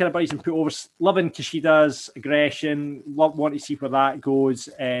that's what kind of buddies and put over. Loving Kishida's aggression, want to see where that goes,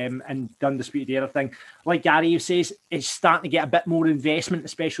 and the Undisputed Era thing. Like Gary says, it's starting to get a bit more investment,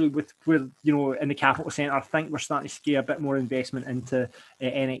 especially with where, in the Capitol Centre. I think we're starting to see a bit more investment into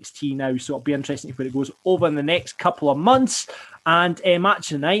NXT now. So it'll be interesting to see where it goes over in the next couple of months. And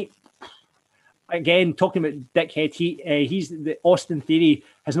match of the night, again, talking about dickhead heat, he's the Austin Theory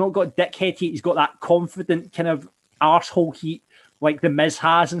has not got dickhead heat. He's got that confident kind of arsehole heat like the Miz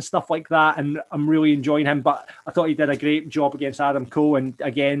has and stuff like that. And I'm really enjoying him. But I thought he did a great job against Adam Cole. And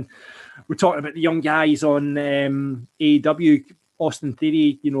again, we're talking about the young guys on AEW, Austin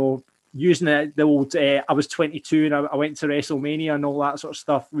Theory, using it, the old I was 22 and I went to WrestleMania and all that sort of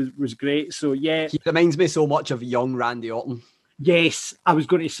stuff was great. So yeah. He reminds me so much of young Randy Orton. Yes, I was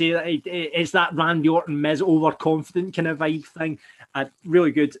going to say that it's that Randy Orton Miz overconfident kind of vibe thing.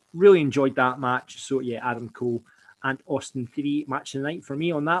 Really good. Really enjoyed that match. So yeah, Adam Cole and Austin Theory match of the night for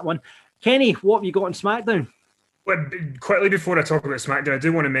me on that one. Kenny, what have you got on SmackDown? Well, quickly before I talk about SmackDown, I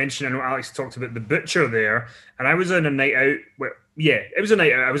do want to mention, I know Alex talked about the Butcher there, and I was on a night out. Well, yeah, it was a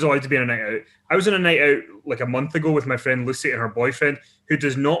night out. I was allowed to be on a night out. I was on a night out like a month ago with my friend Lucy and her boyfriend, who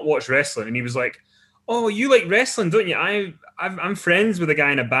does not watch wrestling, and he was like, "Oh, you like wrestling, don't you? I'm friends with a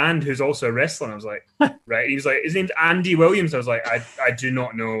guy in a band who's also a wrestler." And I was like, right. He was like, his name's Andy Williams. I was like, I do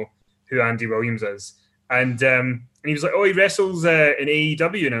not know who Andy Williams is. And he was like, oh, he wrestles in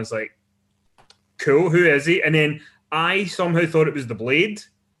AEW. And I was like, cool, who is he? And then I somehow thought it was the Blade.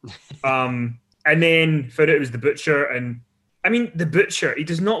 And then found out it was the Butcher. And I mean, the Butcher, he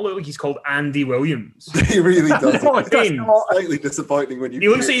does not look like he's called Andy Williams. He really does. No, It's slightly disappointing when you. He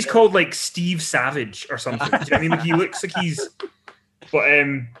looks like he's called like Steve Savage or something. Do you know what I mean? Like he looks like he's. But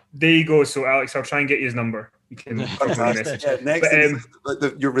there you go. So Alex, I'll try and get you his number. You can. Yeah, next,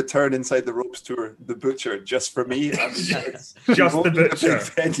 but, your return inside the ropes tour, the Butcher, just for me. I mean, just the Butcher.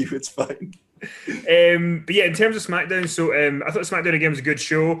 Venue, it's fine. But yeah, in terms of SmackDown, so I thought SmackDown again was a good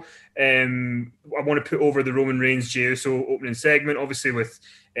show. I want to put over the Roman Reigns Jey Uso opening segment, obviously with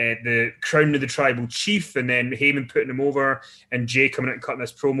the crowning of the tribal chief, and then Heyman putting him over, and Jey coming out and cutting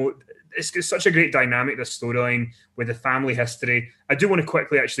this promo. It's such a great dynamic, this storyline with the family history. I do want to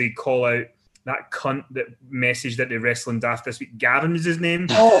quickly actually call out that cunt that messaged at the Wrestling Daft this week. Gavin was his name.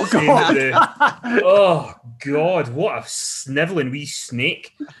 Oh, God. Oh, God. What a snivelling wee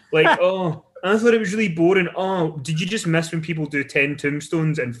snake. Like, oh, I thought it was really boring. Oh, did you just miss when people do 10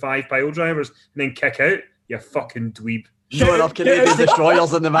 tombstones and 5 pile drivers and then kick out? You fucking dweeb. Not enough Canadian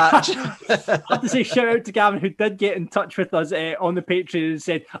destroyers in the match. I have to say shout out to Gavin, who did get in touch with us on the Patreon and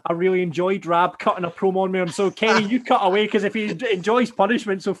said, I really enjoyed Rab cutting a promo on me. And so, Kenny, you cut away, because if he enjoys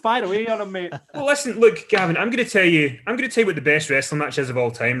punishment, so fire away on him, mate. Well, listen, look, Gavin, I'm going to tell you what the best wrestling match is of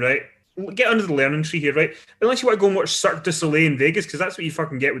all time, right? Get under the learning tree here, right? Unless you want to go and watch Cirque du Soleil in Vegas, because that's what you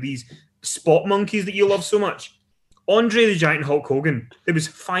fucking get with these spot monkeys that you love so much. Andre the Giant and Hulk Hogan. There was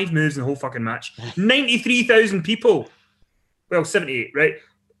 5 moves in the whole fucking match. 93,000 people. Well, 78, right?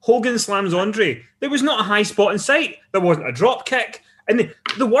 Hogan slams Andre. There was not a high spot in sight. There wasn't a drop kick. And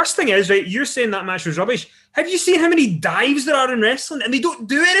the worst thing is, right, you're saying that match was rubbish. Have you seen how many dives there are in wrestling? And they don't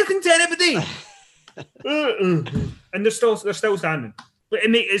do anything to anybody. And they're still standing.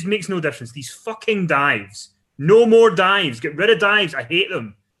 It makes no difference. These fucking dives. No more dives. Get rid of dives. I hate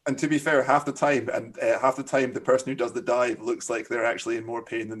them. And to be fair, half the time, the person who does the dive looks like they're actually in more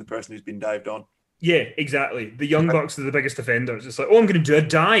pain than the person who's been dived on. Yeah, exactly. The Young Bucks are the biggest offenders. It's like, oh, I'm going to do a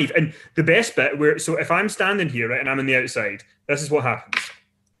dive. And the best bit, so if I'm standing here, right, and I'm on the outside, this is what happens.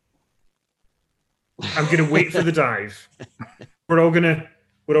 I'm going to wait for the dive. we're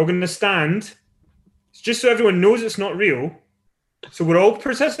all gonna stand. It's just so everyone knows it's not real. So we're all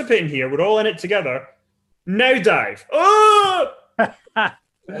participating here. We're all in it together. Now dive. Oh! I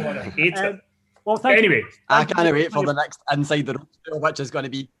hate it. Well, thank you. I can't wait for the next Inside the Ropes, which is going to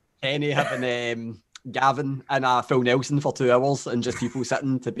be Kenny having Gavin and Phil Nelson for 2 hours and just people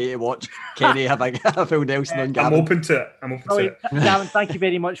sitting to pay to watch Kenny have a Phil Nelson on Gavin. I'm open to it. Gavin, thank you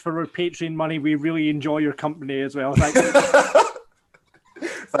very much for our Patreon money. We really enjoy your company as well. Thank you.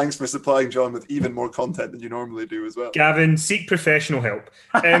 Thanks for supplying John with even more content than you normally do as well. Gavin, seek professional help.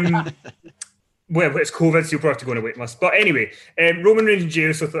 Well, it's COVID, so you'll probably have to go on a wait list. But anyway, Roman Reigns and Jey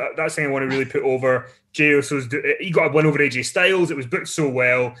Uso, that's something I want to really put over. Jey Uso's he got a win over AJ Styles. It was booked so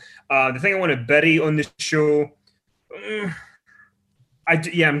well. The thing I want to bury on this show, I'm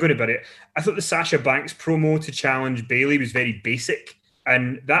going to bury it. I thought the Sasha Banks promo to challenge Bayley was very basic,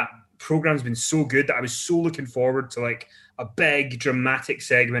 and that program's been so good that I was so looking forward to like a big dramatic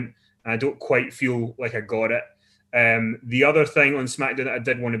segment, and I don't quite feel like I got it. The other thing on SmackDown that I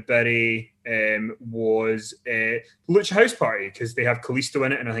did want to bury was Lucha House Party, because they have Kalisto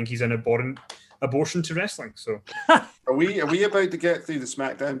in it, and I think he's an abortion to wrestling. So, are we about to get through the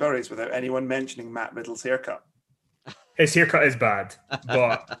SmackDown buries without anyone mentioning Matt Riddle's haircut? His haircut is bad,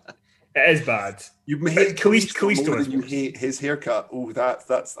 but it is bad. You hate Kalisto more is than you hate his haircut. Oh,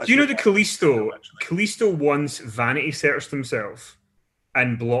 that's. Do you know that Kalisto once vanity searched himself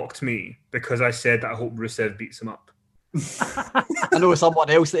and blocked me because I said that I hope Rusev beats him up. I know someone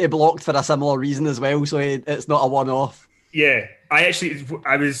else that he blocked for a similar reason as well, so it's not a one-off. Yeah, I was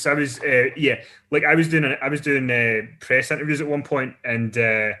doing press interviews at one point, and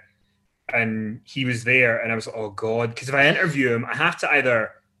he was there, and I was like, oh god, because if I interview him, I have to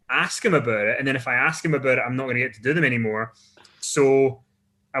either ask him about it, and then if I ask him about it, I'm not going to get to do them anymore. So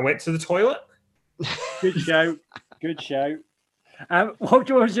I went to the toilet. Good shout. What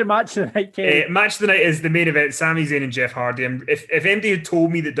was your match of the night, Kenny? Match of the night is the main event, Sami Zayn and Jeff Hardy. If MD had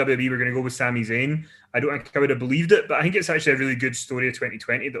told me that WWE were going to go with Sami Zayn, I don't think I would have believed it, but I think it's actually a really good story of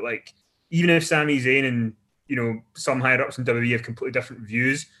 2020 that, like, even if Sami Zayn and, you know, some higher-ups in WWE have completely different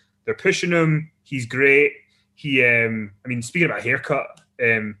views, they're pushing him. He's great. Speaking about haircut,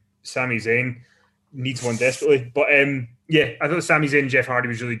 Sami Zayn needs one desperately. But, I thought Sami Zayn and Jeff Hardy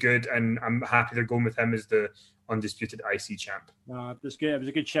was really good, and I'm happy they're going with him as the undisputed IC champ. No, it was good. It was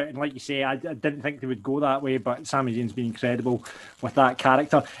a good shout, and like you say, I didn't think they would go that way, but Sami Zayn's been incredible with that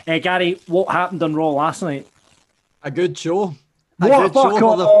character. Gary, what happened on Raw last night? A good show. For the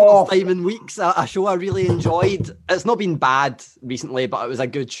first time in weeks. A show I really enjoyed. It's not been bad recently, but it was a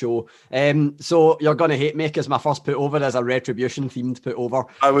good show. So you're going to hate me because my first put over is a Retribution themed put over.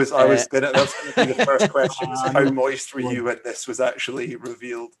 That's going to be the first question. How moist were you when this was actually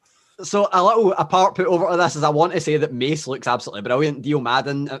revealed? So a part put over to this is I want to say that Mace looks absolutely brilliant. Dio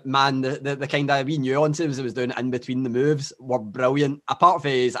Madden, man, the kind of wee nuances he was doing in between the moves were brilliant. Apart from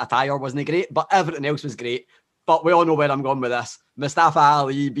his attire wasn't great, but everything else was great. But we all know where I'm going with this. Mustafa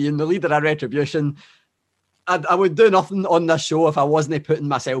Ali being the leader of Retribution. I would do nothing on this show if I wasn't putting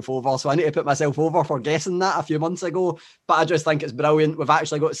myself over. So I need to put myself over for guessing that a few months ago. But I just think it's brilliant. We've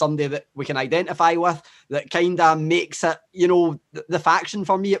actually got somebody that we can identify with that kind of makes it, you know, the faction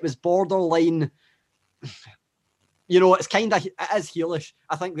for me, it was borderline. You know, it is heelish.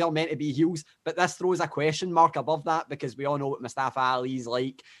 I think they're meant to be heels. But this throws a question mark above that because we all know what Mustafa Ali's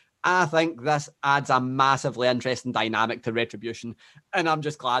like. I think this adds a massively interesting dynamic to Retribution, and I'm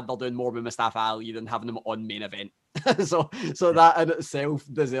just glad they're doing more with Mustafa Ali than having him on main event. so that in itself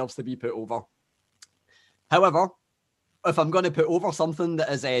deserves to be put over. However, if I'm going to put over something that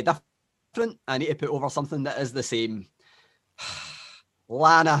is different, I need to put over something that is the same.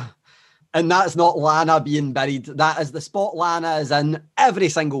 Lana. And that's not Lana being buried. That is the spot Lana is in every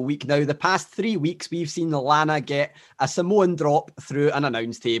single week now. The past 3 weeks, we've seen Lana get a Samoan drop through an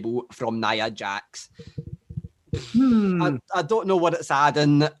announce table from Nia Jax. I don't know what it's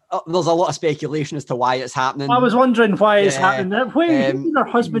adding. There's a lot of speculation as to why it's happening. I was wondering why it's happening. What have her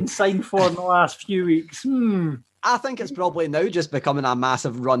husband signed for in the last few weeks? I think it's probably now just becoming a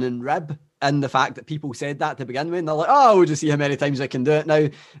massive running rib. And the fact that people said that to begin with, and they're like, oh, we'll just see how many times I can do it now.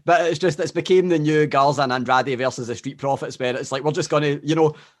 But it's became the new Girls and Andrade versus the Street Profits, where it's like, we're just going to, you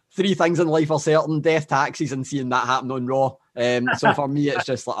know, 3 things in life are certain: death, taxes, and seeing that happen on Raw. So for me, it's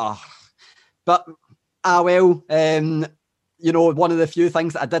just like, But, you know, one of the few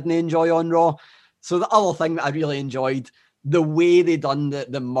things that I didn't enjoy on Raw. So the other thing that I really enjoyed, the way they done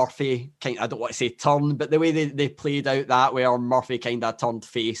the Murphy kind of, I don't want to say turn, but the way they played out that where Murphy kind of turned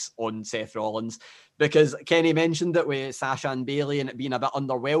face on Seth Rollins, because Kenny mentioned it with Sasha and Bayley and it being a bit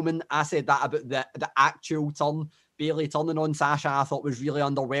underwhelming. I said that about the actual turn Bailey turning on Sasha, I thought was really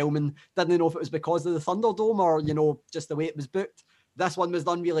underwhelming. Didn't know if it was because of the Thunderdome or, just the way it was booked. This one was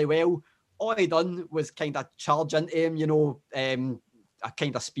done really well. All he done was kind of charge into him, a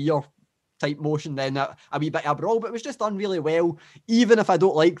kind of spear type motion, then a wee bit of a brawl, but it was just done really well. Even if I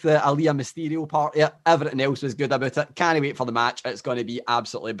don't like the Aaliyah Mysterio part, everything else was good about it. Can't wait for the match. It's going to be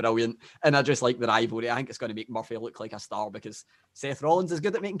absolutely brilliant. And I just like the rivalry. I think it's going to make Murphy look like a star because Seth Rollins is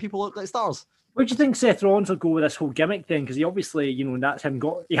good at making people look like stars. Where do you think Seth Rollins will go with this whole gimmick then? Because he obviously, that's him.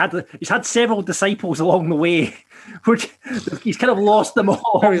 He's had several disciples along the way, which he's kind of lost them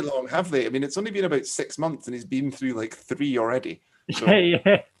all. Very long, have they? I mean, it's only been about 6 months, and he's been through like 3 already. So.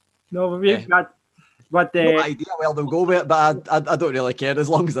 Yeah. No, we've got. But no idea where they'll go with it, but I don't really care as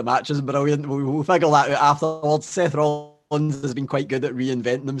long as the match is brilliant. We'll figure that out afterwards. Seth Rollins has been quite good at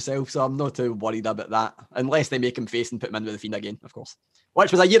reinventing himself, so I'm not too worried about that, unless they make him face and put him in with the Fiend again, of course.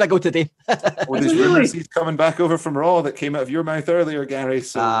 Which was a year ago today. Well, there's rumours he's coming back over from Raw that came out of your mouth earlier, Gary.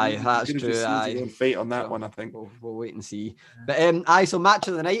 So aye, that's true. Aye. Fate on that one, I think. We'll wait and see. But so match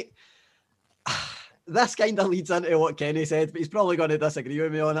of the night. This kind of leads into what Kenny said, but he's probably going to disagree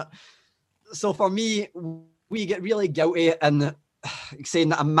with me on it. So for me, we get really guilty in saying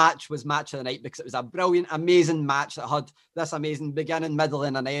that a match was match of the night because it was a brilliant, amazing match that had this amazing beginning, middle,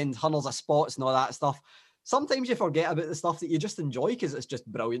 and an end, hundreds of spots and all that stuff. Sometimes you forget about the stuff that you just enjoy because it's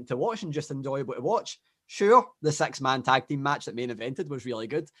just brilliant to watch and just enjoyable to watch. Sure, the 6-man tag team match that main evented was really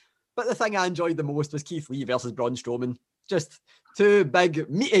good, but the thing I enjoyed the most was Keith Lee versus Braun Strowman. Just two big,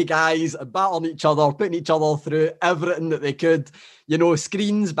 meaty guys battling each other, putting each other through everything that they could.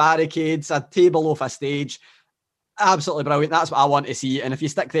 Screens, barricades, a table off a stage. Absolutely brilliant. That's what I want to see. And if you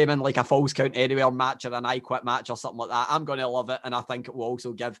stick them in like a Falls Count Anywhere match or an I Quit match or something like that, I'm going to love it. And I think it will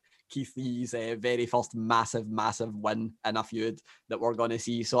also give Keith Lee's very first massive win in a feud that we're going to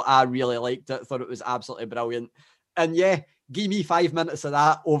see. So I really liked it. Thought it was absolutely brilliant. And yeah, give me 5 minutes of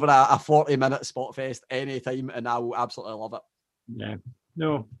that over a 40-minute spot fest anytime, and I will absolutely love it. Yeah.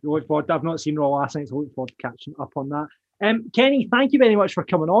 No, look forward. I've not seen Raw last night, so look forward to catching up on that. Kenny, thank you very much for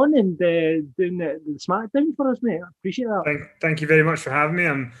coming on and doing the SmackDown for us, mate. I appreciate that. Thank you very much for having me.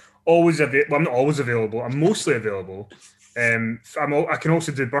 I'm always available. I'm not always available. I'm mostly available. I can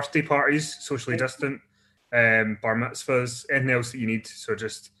also do birthday parties, socially distant, bar mitzvahs, anything else that you need. So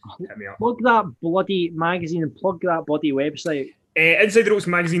just hit me up. Plug that bloody magazine and plug that bloody website.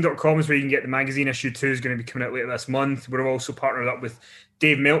 InsideTheRopesMagazine.com is where you can get the magazine. Issue 2 is going to be coming out later this month. We're also partnered up with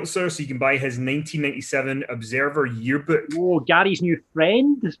Dave Meltzer, so you can buy his 1997 Observer yearbook. Oh, Gary's new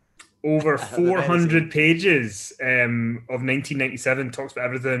friend. Over 400 pages of 1997. Talks about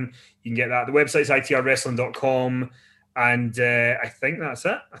everything. You can get that. The website's itrwrestling.com. And I think that's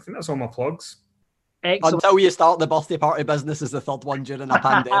it. I think that's all my plugs. Excellent. Until you start the birthday party business as the third one during a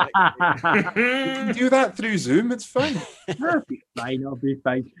pandemic. You can do that through Zoom. It's fine. It'll be fine. It'll be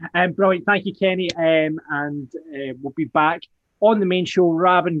fine. Brilliant. Thank you, Kenny. And we'll be back on the main show.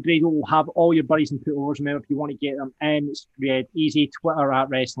 Raven Grado will have all your buddies and putovers. Remember, if you want to get them, it's really easy. Twitter at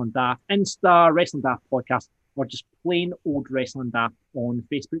Wrestling Daft, Insta Wrestling Daft Podcast, or just plain old Wrestling Daft on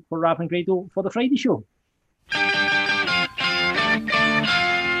Facebook for Raven Grado for the Friday show.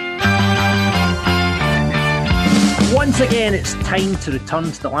 Once again, it's time to return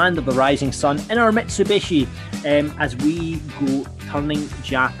to the land of the rising sun in our Mitsubishi as we go turning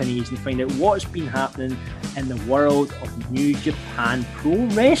Japanese and find out what's been happening in the world of New Japan Pro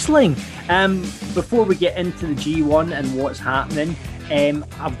Wrestling. Before we get into the G1 and what's happening,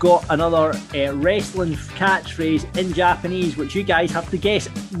 I've got another wrestling catchphrase in Japanese, which you guys have to guess.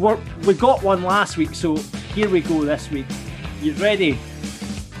 We got one last week, so here we go this week. You ready?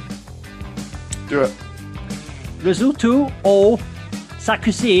 Do it. Risotto o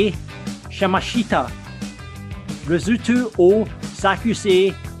Sakusei Shimashita. Risotto o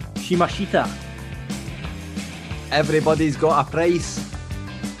Sakusei Shimashita. Everybody's got a price.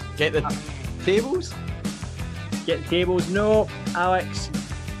 Get the tables? Get the tables. No, Alex.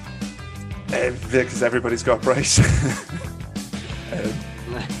 Because everybody's got a price.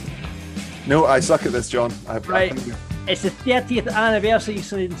 No, I suck at this, John. Right. It's the 30th anniversary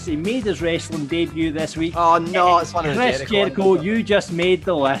since he made his wrestling debut this week. Oh no, it's one of Chris Jericho, you just made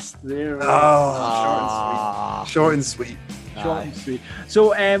the list. There. Short and sweet. Short and sweet.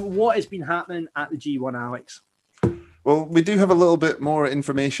 So, what has been happening at the G1, Alex? Well, we do have a little bit more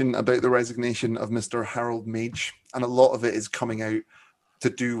information about the resignation of Mr. Harold Mage, and a lot of it is coming out to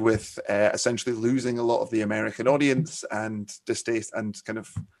do with essentially losing a lot of the American audience and distaste and kind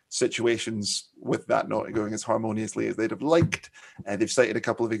of situations with that not going as harmoniously as they'd have liked. They've cited a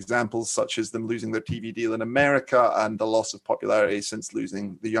couple of examples, such as them losing their TV deal in America and the loss of popularity since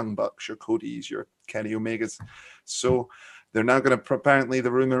losing the Young Bucks, your Codys, your Kenny Omegas. So they're now going to, apparently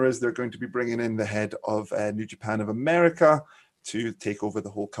the rumor is they're going to be bringing in the head of New Japan of America to take over the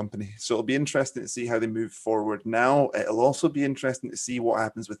whole company. So it'll be interesting to see how they move forward now. It'll also be interesting to see what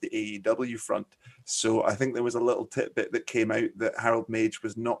happens with the AEW front. So I think there was a little tidbit that came out that Harold Mage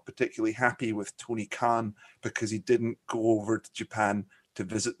was not particularly happy with Tony Khan because he didn't go over to Japan to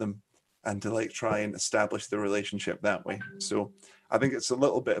visit them and to like try and establish the relationship that way. So I think it's a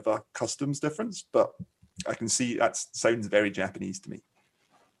little bit of a customs difference, but I can see that sounds very Japanese to me.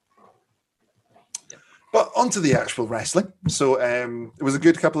 But onto the actual wrestling. So it was a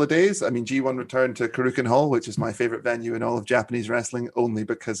good couple of days. I mean, G1 returned to Karuken Hall, which is my favorite venue in all of Japanese wrestling, only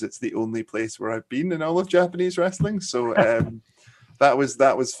because it's the only place where I've been in all of Japanese wrestling. So that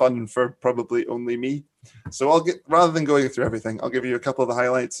was fun for probably only me. So rather than going through everything, I'll give you a couple of the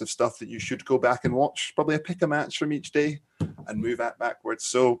highlights of stuff that you should go back and watch. Probably pick a match from each day and move that backwards.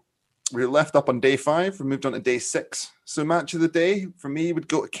 So we were left up on day 5. We moved on to day 6. So match of the day for me would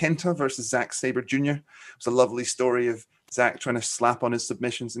go to Kenta versus Zack Sabre Jr. It was a lovely story of Zack trying to slap on his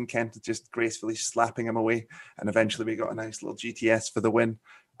submissions and Kenta just gracefully slapping him away. And eventually we got a nice little GTS for the win.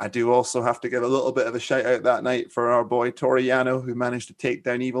 I do also have to give a little bit of a shout out that night for our boy Toru Yano, who managed to take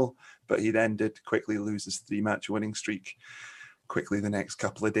down Evil, but he then did quickly lose his 3-match winning streak quickly the next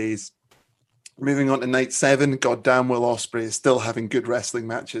couple of days. Moving on to night 7, goddamn Will Ospreay is still having good wrestling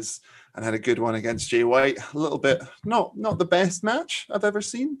matches and had a good one against Jay White. A little bit, not the best match I've ever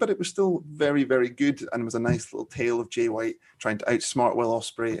seen, but it was still very, very good and was a nice little tale of Jay White trying to outsmart Will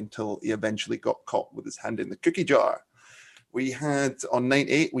Ospreay until he eventually got caught with his hand in the cookie jar. We had, on night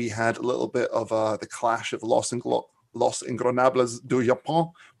 8, we had a little bit of the clash of Los Ingobernables du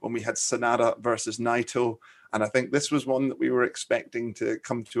Japón when we had Sanada versus Naito. And I think this was one that we were expecting to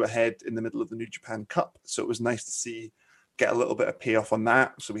come to a head in the middle of the New Japan Cup. So it was nice to get a little bit of payoff on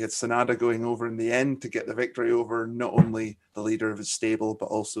that. So we had Sanada going over in the end to get the victory over not only the leader of his stable, but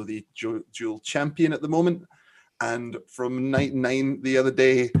also the dual champion at the moment. And from night 9 the other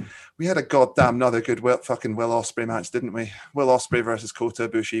day, we had a goddamn another good fucking Will Ospreay match, didn't we? Will Ospreay versus Kota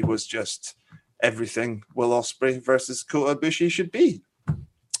Ibushi was just everything Will Ospreay versus Kota Ibushi should be.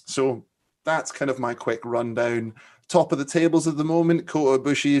 So that's kind of my quick rundown. Top of the tables at the moment, Kota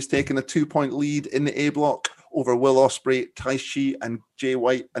Ibushi is taking a 2-point lead in the A block over Will Ospreay, Taichi, and Jay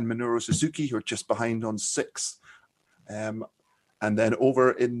White and Minoru Suzuki, who are just behind on 6. And then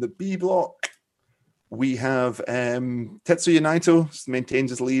over in the B block, we have Tetsuya Naito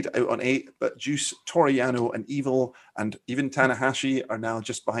maintains his lead out on 8, but Juice, Toru Yano, and Evil, and even Tanahashi are now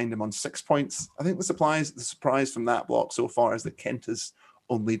just behind him on 6 points. I think the surprise from that block so far is that Kenta's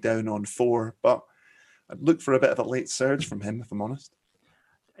only down on 4, but I'd look for a bit of a late surge from him, if I'm honest.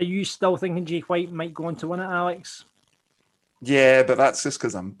 Are you still thinking Jay White might go on to win it, Alex? Yeah, but that's just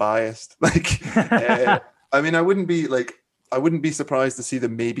because I'm biased. I mean, I wouldn't be surprised to see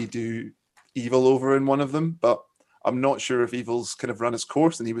them maybe do Evil over in one of them, but I'm not sure if Evil's kind of run his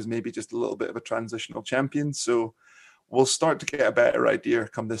course and he was maybe just a little bit of a transitional champion. So we'll start to get a better idea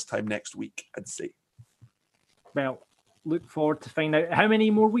come this time next week, I'd say. Well, look forward to find out. How many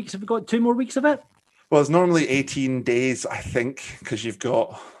more weeks have we got? 2 more weeks of it? Well, it's normally 18 days, I think, because you've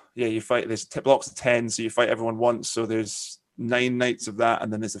got, you fight, there's blocks of 10, so you fight everyone once, so there's 9 nights of that,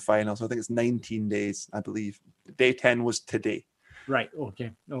 and then there's a final, so I think it's 19 days, I believe. Day 10 was today. Right,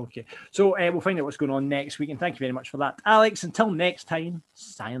 okay. So we'll find out what's going on next week, and thank you very much for that, Alex. Until next time,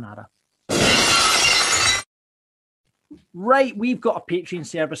 sayonara. Right, we've got a Patreon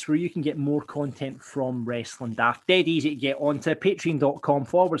service where you can get more content from Wrestling Daft. Dead easy to get onto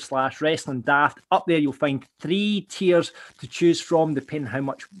patreon.com/Wrestling Daft. Up there you'll find 3 tiers to choose from, depending how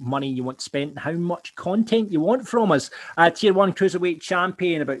much money you want spent and how much content you want from us. Tier 1 Cruiserweight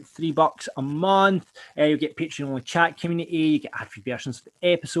Champion, about $3 a month. You'll get Patreon-only chat community. You get ad-free versions of the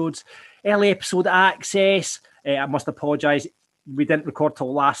episodes. Early episode access. I must apologise. We didn't record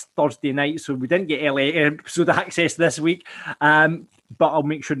till last Thursday night, so we didn't get early episode access this week. But I'll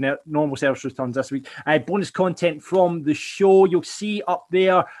make sure normal service returns this week. Bonus content from the show. You'll see up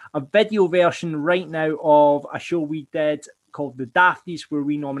there a video version right now of a show we did called The Dafties, where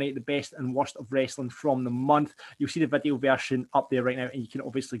we nominate the best and worst of wrestling from the month. You'll see the video version up there right now, and you can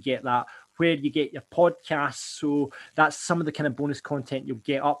obviously get that where you get your podcasts. So that's some of the kind of bonus content you'll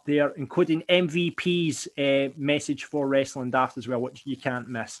get up there, including MVP's message for Wrestling Daft as well, which you can't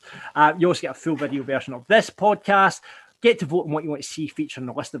miss. You also get a full video version of this podcast. Get to vote on what you want to see featured on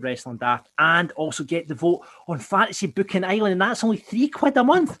the list of Wrestling Daft, and also get to vote on Fantasy Booking Island, and that's only £3 a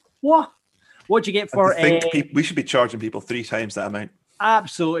month. What do you get for? I think we should be charging people 3 times that amount.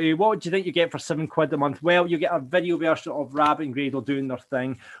 Absolutely. What do you think you get for £7 a month? Well, you get a video version of Rabbit and Gradle doing their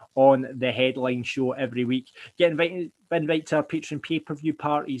thing on the headline show every week. Get invited to our Patreon pay-per-view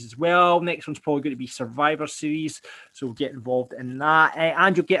parties as well. Next one's probably going to be Survivor Series, so get involved in that.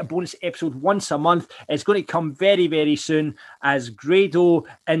 And you'll get a bonus episode once a month. It's going to come very, very soon as Grado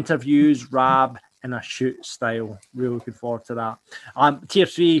interviews Rab in a shoot style. Really looking forward to that. Tier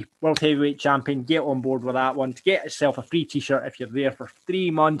 3 World Heavyweight Champion, get on board with that one to get yourself a free t-shirt if you're there for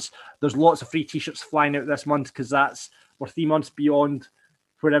 3 months. There's lots of free t-shirts flying out this month because we're 3 months beyond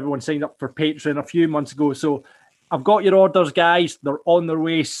where everyone signed up for Patreon a few months ago. So I've got your orders, guys. They're on their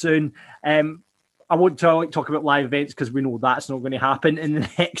way soon. I won't talk about live events because we know that's not going to happen in the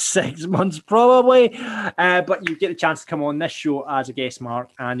next 6 months, probably. But you get a chance to come on this show as a guest, Mark,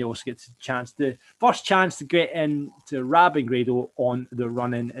 and you also get the first chance to get into Rab and Grado on the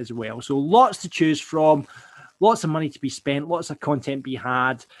run-in as well. So lots to choose from, lots of money to be spent, lots of content be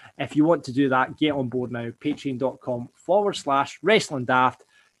had. If you want to do that, get on board now. Patreon.com/Wrestling Daft.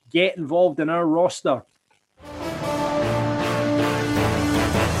 Get involved in our roster.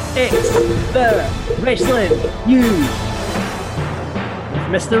 It's the Wrestling News.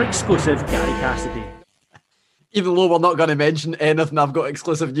 Mr. Exclusive, Gary Cassidy. Even though we're not going to mention anything I've got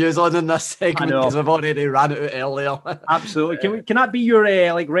exclusive news on in this segment because we've already ran it out earlier. Absolutely. Can that be your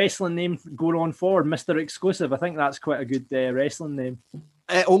wrestling name going on forward, Mr. Exclusive? I think that's quite a good wrestling name.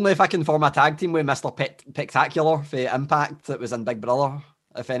 Only if I can form a tag team with Mr. Spectacular for Impact that was in Big Brother.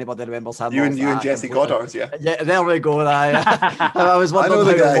 If anybody remembers him. You and Jesse Goddard, yeah. Yeah, there we go. I was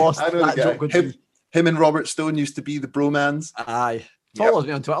wondering how lost that joke would be. Him and Robert Stone used to be the bromans. Aye. Follows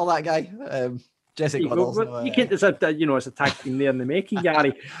me on Twitter, that guy. Jesse Goddard. It's a tag team there in the making,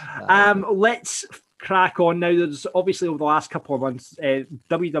 Gary. Let's crack on now. There's obviously over the last couple of months,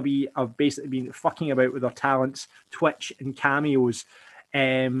 WWE have basically been fucking about with their talents, Twitch and cameos.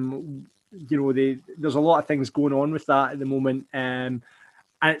 There's a lot of things going on with that at the moment.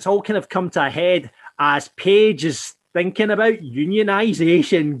 And it's all kind of come to a head as Paige is thinking about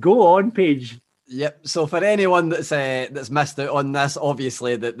unionization. Go on, Paige. Yep. So for anyone that's missed out on this,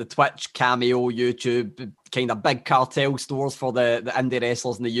 obviously the Twitch, Cameo, YouTube, kind of big cartel stores for the indie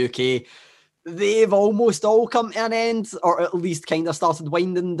wrestlers in the UK, they've almost all come to an end, or at least kind of started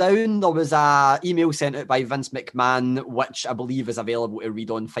winding down. There was a email sent out by Vince McMahon, which I believe is available to read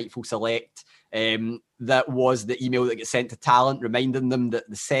on Fightful Select. That was the email that gets sent to talent, reminding them that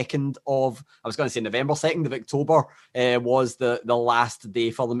the 2nd of, I was going to say November, 2nd of October was the last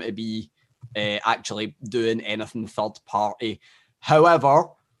day for them to be actually doing anything third party. However,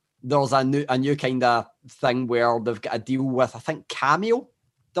 there's a new kind of thing where they've got a deal with, I think, Cameo,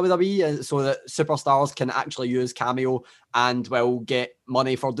 WWE, so that superstars can actually use Cameo and will get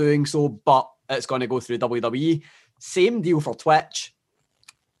money for doing so, but it's going to go through WWE. Same deal for Twitch.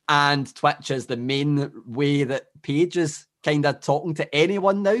 And Twitch is the main way that Paige is kind of talking to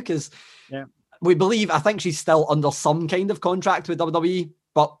anyone now because we believe, I think she's still under some kind of contract with WWE,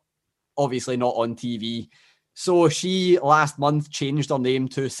 but obviously not on TV. So she last month changed her name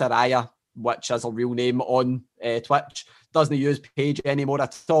to Saraya, which is her real name on Twitch. Doesn't use Paige anymore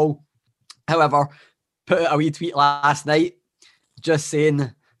at all. However, put out a wee tweet last night just saying,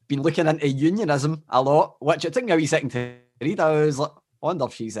 been looking into unionism a lot, which it took me a wee second to read. I was like, I wonder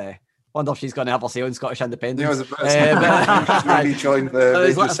if she's going to have her say on Scottish Independence. Yeah, I was about to join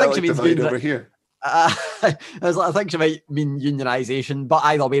the divide over here. I think she might mean unionisation, but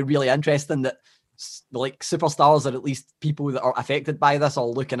either way, really interesting that like superstars or at least people that are affected by this are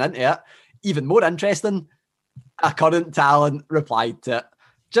looking into it. Even more interesting, a current talent replied to it.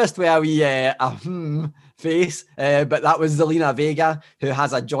 Just with a wee face, but that was Zelina Vega, who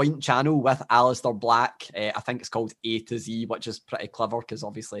has a joint channel with Alistair Black. I think it's called A to Z, which is pretty clever because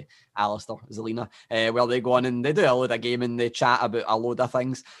obviously Alistair, Zelina, where they go on and they do a load of gaming, they chat about a load of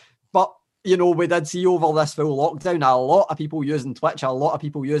things. But, we did see over this full lockdown a lot of people using Twitch, a lot of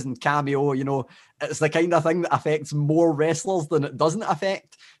people using Cameo. It's the kind of thing that affects more wrestlers than it doesn't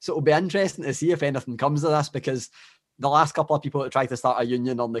affect. So it'll be interesting to see if anything comes of this because the last couple of people that tried to start a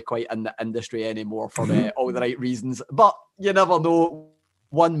union aren't quite in the industry anymore for all the right reasons. But you never know.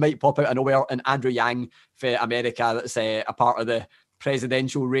 One might pop out of nowhere. And Andrew Yang for America, that's a part of the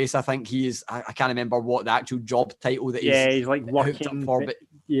presidential race. I think I can't remember what the actual job title that he's like working for, but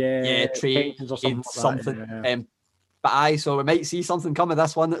trade or something. So we might see something come of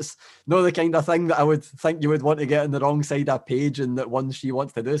this one. That's not the kind of thing that I would think you would want to get on the wrong side of Paige and that once she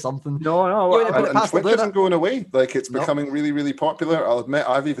wants to do something. No. And Twitch isn't going away. Like it's becoming really, really popular. I'll admit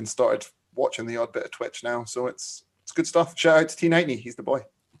I've even started watching the odd bit of Twitch now. So it's good stuff. Shout out to T90. He's the boy.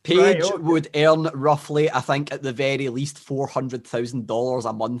 Paige Right, okay. would earn roughly, I think, at the very least $400,000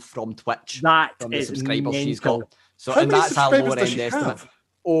 a month from Twitch That from the is subscribers she's mental. got. So, How and many that's a subscribers lower does end she estimate. have?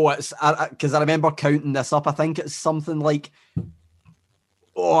 Oh, it's because I remember counting this up. I think it's something like,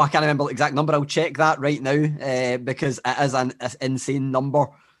 oh, I can't remember the exact number. I'll check that right now because it is an insane number.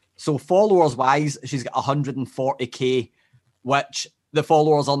 So followers wise, she's got 140k, which the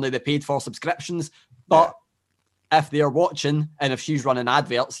followers only they paid for subscriptions, but if they're watching and if she's running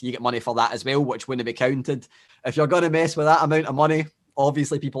adverts, you get money for that as well, which wouldn't be counted. If you're going to mess with that amount of money,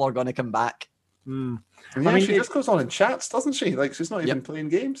 obviously people are going to come back. Yeah, I mean, she just goes on and chats, doesn't she? Like, she's not even playing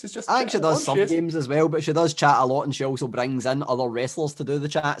games. She's just I think she does some games as well, but she does chat a lot, and she also brings in other wrestlers to do the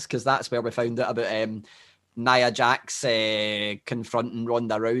chats, because that's where we found out about Nia Jax confronting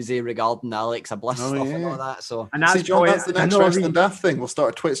Ronda Rousey regarding Alexa Bliss stuff and all that. So, And that's, John, that's the next Wrestling Daft thing. We'll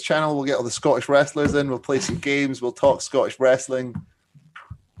start a Twitch channel. We'll get all the Scottish wrestlers in. We'll play some games. We'll talk Scottish wrestling.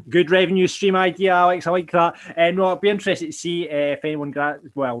 good revenue stream idea, Alex. I like that. No, I'd be interested to see if anyone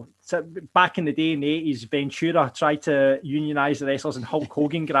so back in the day in the 80s, Ventura tried to unionize the wrestlers and Hulk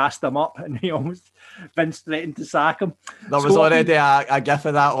Hogan grassed them up, and he almost Vince threatened to sack him. There was already a gif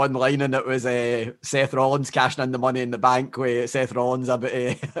of that online, and it was Seth Rollins cashing in the Money in the Bank with Seth Rollins about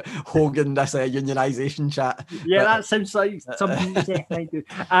Hogan, this unionization chat. Yeah, that sounds like something Seth might do.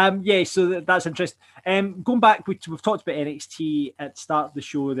 Yeah, so that's interesting. Going back, we've talked about NXT at the start of the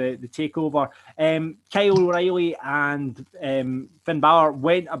show, the takeover. Kyle O'Reilly and Finn Balor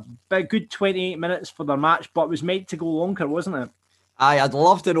went a good 28 minutes for their match, but it was meant to go longer, wasn't it? I'd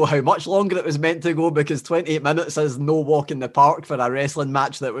love to know how much longer it was meant to go, because 28 minutes is no walk in the park for a wrestling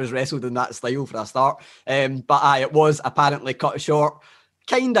match that was wrestled in that style for a start. But it was apparently cut short.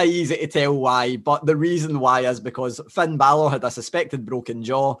 Kind of easy to tell why, but the reason why is because Finn Balor had a suspected broken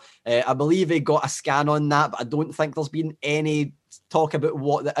jaw. I believe he got a scan on that, but I don't think there's been any talk about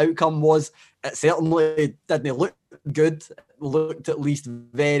what the outcome was. It certainly didn't look good. It looked at least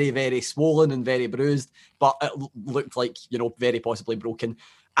very, very swollen and very bruised, but it looked like, very possibly broken.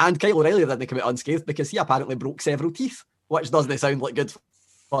 And Kyle O'Reilly didn't come out unscathed, because he apparently broke several teeth, which doesn't sound like good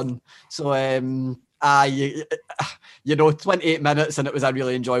fun. So, 28 minutes, and it was a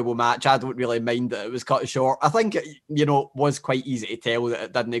really enjoyable match. I don't really mind that it was cut short. I think it, was quite easy to tell that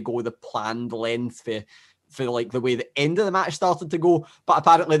it didn't go the planned length for like the way the end of the match started to go, but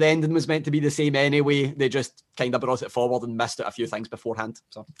apparently the ending was meant to be the same anyway. They just kind of brought it forward and missed out a few things beforehand.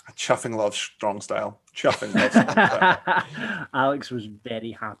 So Chuffing loves strong style. Chuffing loves strong style. Alex was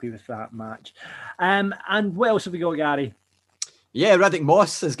very happy with that match. And what else have we got, Gary? Yeah, Riddick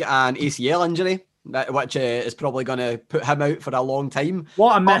Moss has got an ACL injury, which is probably going to put him out for a long time.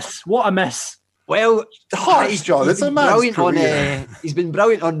 What a miss! What a miss! Well, harsh, John. It's a man's career. He's been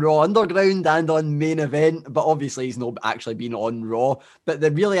brilliant on Raw Underground and on Main Event, but obviously he's not actually been on Raw. But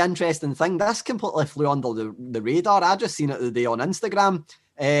the really interesting thing, this completely flew under the radar. I just seen it the day on Instagram,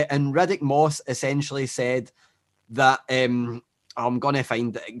 and Riddick Moss essentially said that I'm going to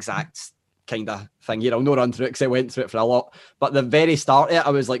find the exact kind of thing here. I'll not run through it because I went through it for a lot. But the very start of it,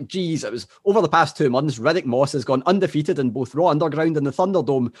 I was like, geez, it was over the past 2 months, Riddick Moss has gone undefeated in both Raw Underground and the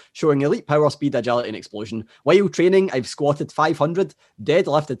Thunderdome, showing elite power, speed, agility, and explosion. While training, I've squatted 500,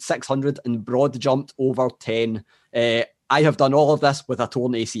 deadlifted 600, and broad jumped over 10. I have done all of this with a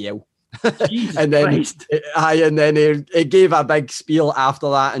torn ACL. and then he gave a big spiel after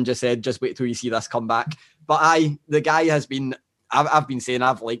that and just said, just wait till you see this come back. But the guy has been, I've been saying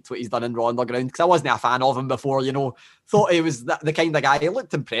I've liked what he's done in Raw Underground, because I wasn't a fan of him before, thought he was the kind of guy. He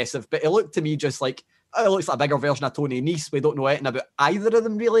looked impressive, but it looked to me just like, it looks like a bigger version of Tony Nese. We don't know anything about either of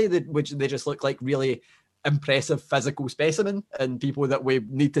them really, which they just look like really impressive physical specimen and people that we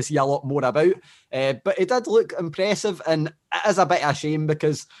need to see a lot more about. But it did look impressive, and it is a bit of a shame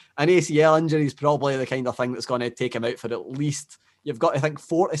because an ACL injury is probably the kind of thing that's going to take him out for at least, you've got to think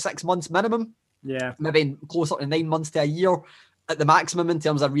 4 to 6 months minimum. Yeah. Maybe closer to 9 months to a year at the maximum in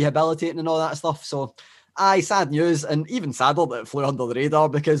terms of rehabilitating and all that stuff. So sad news, and even sadder that it flew under the radar,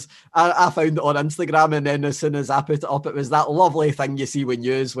 because I found it on Instagram, and then as soon as I put it up, it was that lovely thing you see with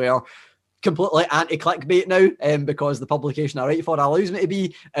news where completely anti-clickbait now, because the publication I write for allows me to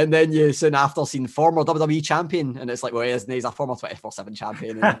be, and then you soon after seen former WWE champion, and it's like, well, he's a former 24/7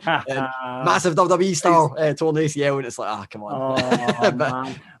 champion and massive WWE star, torn ACL, and it's like, come on. Oh,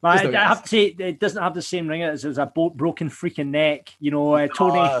 man. I have to say, it doesn't have the same ring as a broken freaking neck.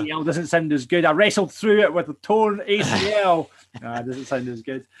 Torn ACL doesn't sound as good. I wrestled through it with a torn ACL. No, it doesn't sound as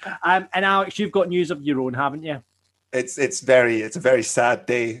good. And Alex, you've got news of your own, haven't you? It's a very sad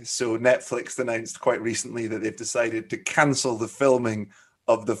day. So Netflix announced quite recently that they've decided to cancel the filming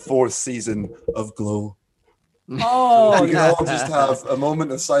of the 4th season of Glow. Oh, We can all just have a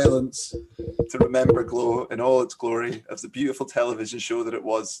moment of silence to remember Glow in all its glory as the beautiful television show that it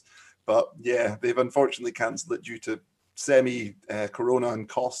was. But yeah, they've unfortunately cancelled it due to semi-corona and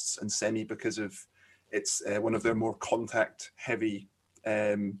costs, and semi because of it's one of their more contact-heavy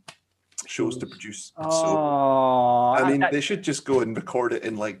shows to produce. Oh, I mean, they should just go and record it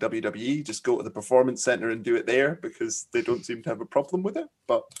in like WWE, just go to the Performance Center and do it there, because they don't seem to have a problem with it.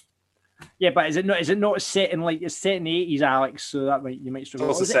 But yeah, but is it not set in it's set in the 80s, Alex? So that you might struggle.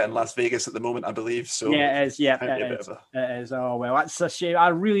 It's also set in Las Vegas at the moment, I believe. So yeah, it is. Yeah, it is. Oh well, that's a shame. I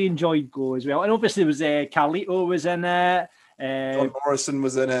really enjoyed Go as well, and obviously it was Carlito was in it. John Morrison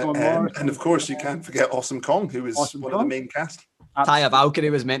was in it, and of course you can't forget Awesome Kong, who was one of the main cast. Taya Valkyrie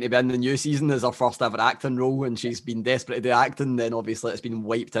was meant to be in the new season as her first ever acting role, and she's been desperate to do acting. Then obviously it's been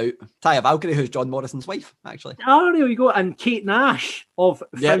wiped out. Taya Valkyrie, who's John Morrison's wife, actually. Oh, there you go. And Kate Nash of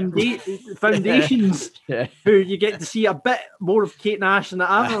Foundations, who you get to see a bit more of Kate Nash than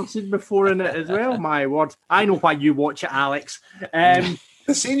I've ever seen before in it as well. My word, I know why you watch it, Alex.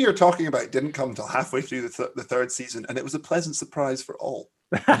 The scene you're talking about didn't come till halfway through the third season, and it was a pleasant surprise for all.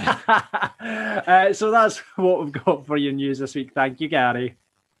 So that's what we've got for your news this week. Thank you, Gary.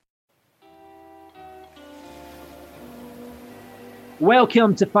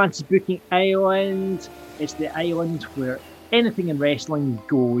 Welcome to Fantasy Booking Island. It's the island where anything in wrestling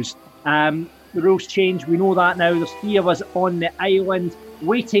goes. The rules change. We know that now. There's 3 of us on the island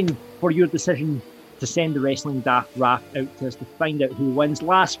waiting for your decision to send the Wrestling Daft Raft out to us to find out who wins.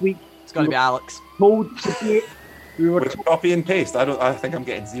 Last week, it's going to be Alex. Told to With copy and paste. I think I'm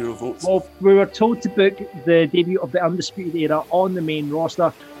getting 0 votes. Well, we were told to book the debut of the Undisputed Era on the main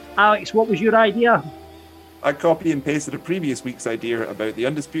roster. Alex, what was your idea? I copy and pasted a previous week's idea about the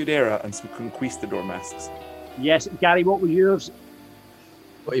Undisputed Era and some Conquistador masks. Yes, Gary, what was yours?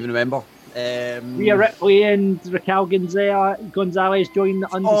 Don't even remember. Rhea Ripley and Raquel Gonzalez joined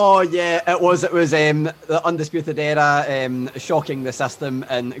the Undisputed. Oh yeah, it was the Undisputed Era shocking the system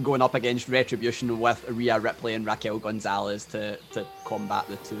and going up against Retribution with Rhea Ripley and Raquel Gonzalez to combat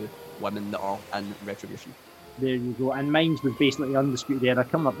the 2 women that are in Retribution. There you go. And mine was basically Undisputed Era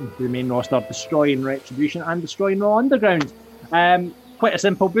coming up into the main roster, destroying Retribution and destroying Raw Underground. Quite a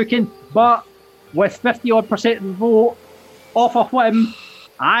simple booking, but with 50% of the vote off a whim,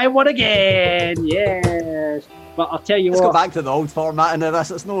 I won again. Yes. But I'll tell you Let's what. go back to the old format into this.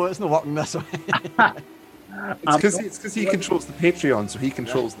 It's not working this way. It's because he controls the Patreon, so he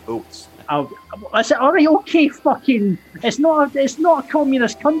controls the votes. I said, all right, okay, fucking. It's not a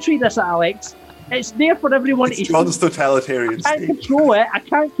communist country, this, Alex. It's there for everyone. It's John's totalitarian I can't control it. I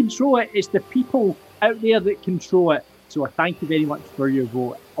can't control it. It's the people out there that control it. So I thank you very much for your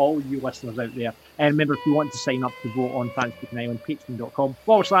vote, all you listeners out there. And remember, if you want to sign up to vote on Fantasy Booking Island,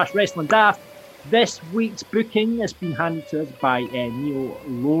 patreon.com/Wrestling Daft. This week's booking has been handed to us by Neil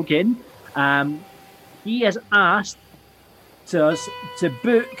Logan. He has asked us to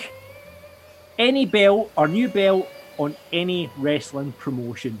book any belt or new belt on any wrestling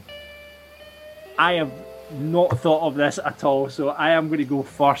promotion. I have not thought of this at all, so I am going to go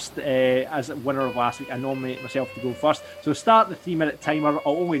first as a winner of last week. I nominate myself to go first. So start the 3-minute timer.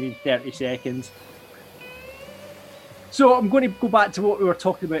 I'll only need 30 seconds. So I'm going to go back to what we were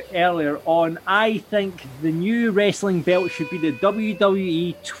talking about earlier on. I think the new wrestling belt should be the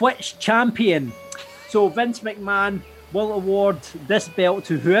WWE Twitch Champion. So Vince McMahon will award this belt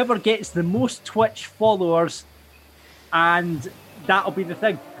to whoever gets the most Twitch followers, and that'll be the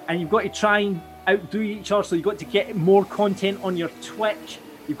thing. And you've got to try and outdo each other, so you've got to get more content on your Twitch.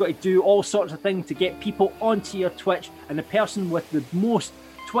 You've got to do all sorts of things to get people onto your Twitch, and the person with the most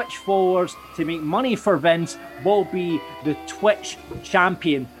Twitch followers to make money for Vince will be the Twitch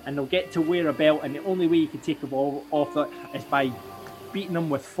champion, and they'll get to wear a belt, and the only way you can take them off it is by beating them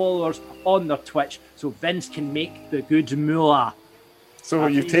with followers on their Twitch, so Vince can make the good moolah. So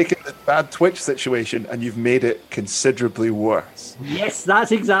you've taken the bad Twitch situation and you've made it considerably worse. Yes,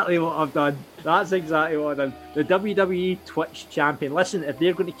 that's exactly what I've done. The WWE Twitch champion. Listen, if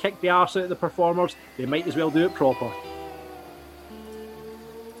they're going to kick the arse out of the performers, they might as well do it proper.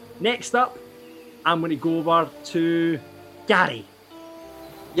 Next up, I'm going to go over to Gary.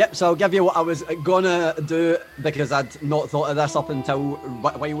 Yep, so I'll give you what I was gonna do, because I'd not thought of this up until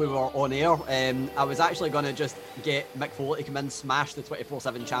while we were on air. I was actually gonna just get Mick Foley to come in, smash the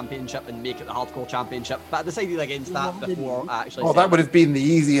 24/7 championship and make it the hardcore championship, but I decided against that before I actually that would have been the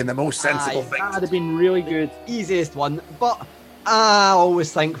easy and the most sensible thing. That would have been really good. Easiest one, but I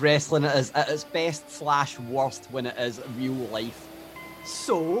always think wrestling is at its best / worst when it is real life.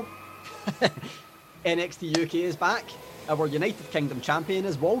 So, NXT UK is back. Our United Kingdom champion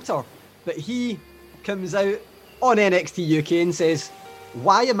is Walter, but he comes out on NXT UK and says,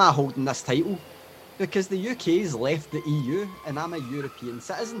 "Why am I holding this title? Because the UK's left the EU and I'm a European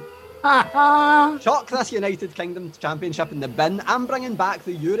citizen. Chuck this United Kingdom Championship in the bin. I'm bringing back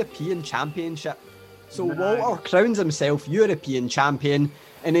the European Championship." So Walter crowns himself European champion,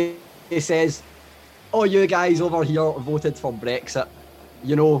 and he says, "Oh, you guys over here voted for Brexit.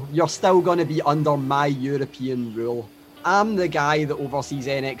 You know, you're still going to be under my European rule. I'm the guy that oversees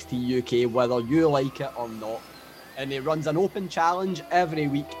NXT UK, whether you like it or not." And he runs an open challenge every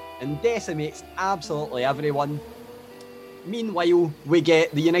week and decimates absolutely everyone. Meanwhile, we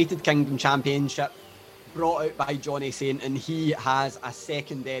get the United Kingdom Championship brought out by Johnny Saint, and he has a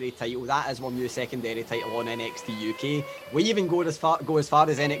secondary title. That is one new secondary title on NXT UK. We even go as far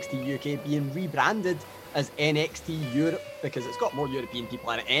as NXT UK being rebranded as NXT Europe, because it's got more European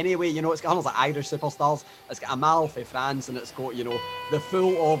people in it anyway. You know, it's got like Irish superstars, it's got Amal for France, and it's got, you know, the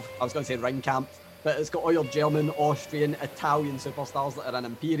full of, I was going to say ring camp, but it's got all your German, Austrian, Italian superstars that are in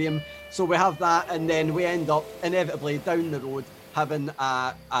Imperium. So we have that, and then we end up inevitably down the road having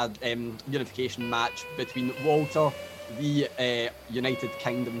a unification match between Walter, the United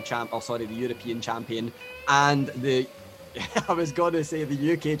Kingdom the European champion, and the I was going to say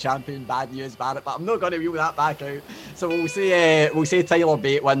the UK champion, Bad News Barrett, but I'm not going to reel that back out. So we'll say Tyler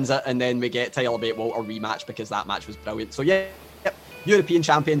Bate wins it, and then we get Tyler Bate Walter rematch because that match was brilliant. So yep, European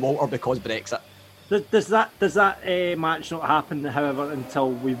champion Walter because Brexit. Does that match not happen, however,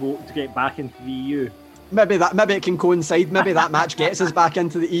 until we vote to get back into the EU? Maybe it can coincide. Maybe that match gets us back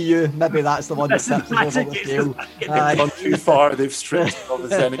into the EU. Maybe that's the one that tips us over the scale. They've gone too far. They've stripped all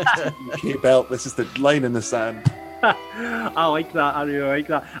the NXT UK belt. This is the line in the sand. I like that. I really like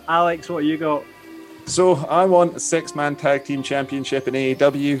that. Alex, what you got? So I want a 6-man tag team championship in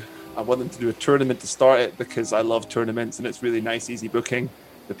AEW. I want them to do a tournament to start it because I love tournaments and it's really nice, easy booking.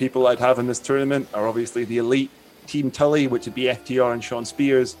 The people I'd have in this tournament are obviously the Elite, Team Tully, which would be FTR and Sean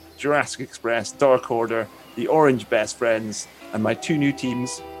Spears, Jurassic Express, Dark Order, the Orange Best Friends, and my 2 new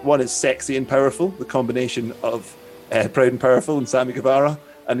teams. One is Sexy and Powerful, the combination of Proud and Powerful and Sammy Guevara,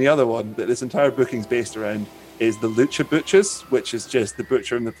 and the other one that this entire booking's based around is the Lucha Butchers, which is just the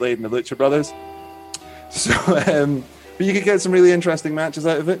Butcher and the Blade and the Lucha Brothers. So, but you could get some really interesting matches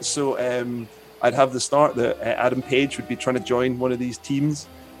out of it. So I'd have the start that Adam Page would be trying to join one of these teams,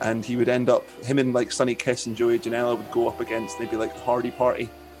 and he would end up, him and like Sonny Kiss and Joey Janela would go up against, they'd be like the Hardy Party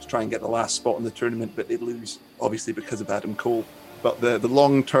to try and get the last spot in the tournament, but they'd lose, obviously, because of Adam Cole. But the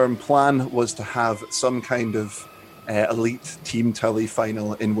long-term plan was to have some kind of Elite Team Tully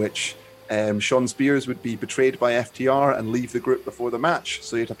final in which Sean Spears would be betrayed by FTR and leave the group before the match.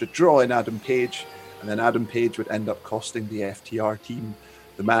 So you'd have to draw in Adam Page, and then Adam Page would end up costing the FTR team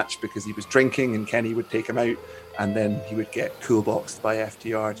the match because he was drinking and Kenny would take him out, and then he would get coolboxed by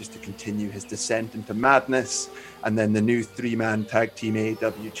FTR just to continue his descent into madness. And then the new 3-man tag team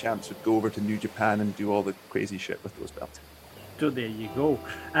AEW champs would go over to New Japan and do all the crazy shit with those belts. So there you go.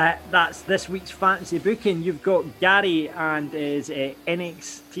 That's this week's fantasy booking. You've got Gary and his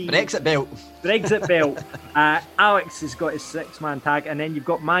NXT Brexit belt. Alex has got his 6-man tag, and then you've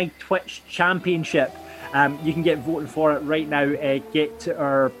got my Twitch championship. You can get voting for it right now. Get to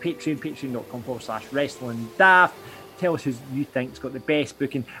our Patreon, patreon.com/wrestlingdaft. Tell us who you think's got the best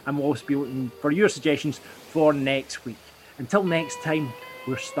booking, and we'll also be looking for your suggestions for next week. Until next time,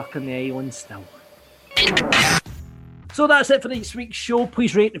 we're stuck on the island still. So that's it for this week's show.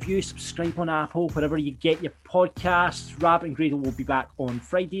 Please rate, review, subscribe on Apple, wherever you get your podcasts. Rabbit and Gradle will be back on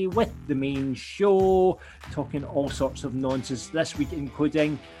Friday with the main show, talking all sorts of nonsense this week,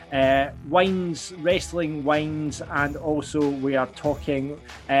 including wines, wrestling wines, and also we are talking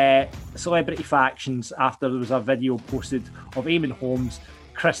celebrity factions after there was a video posted of Eamon Holmes,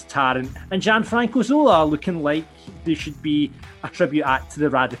 Chris Tarrant, and Gianfranco Zola looking like they should be a tribute act to the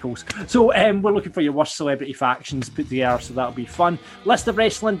Radicals. So we're looking for your worst celebrity factions put together, so that'll be fun. List of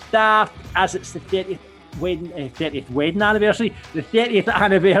Wrestling Daft, as it's the 30th wedding anniversary, the 30th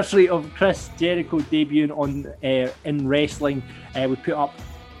anniversary of Chris Jericho debuting on in wrestling. We put up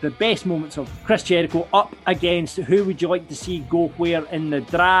the best moments of Chris Jericho up against who would you like to see go where in the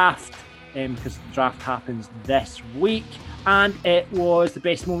draft, because the draft happens this week. And it was the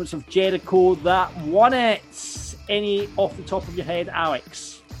best moments of Jericho that won it. Any off the top of your head,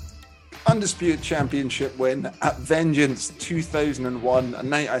 Alex? Undisputed championship win at Vengeance 2001, a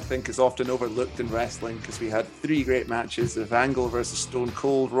night I think is often overlooked in wrestling because we had 3 great matches of Angle versus Stone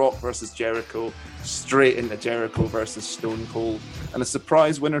Cold, Rock versus Jericho, straight into Jericho versus Stone Cold, and a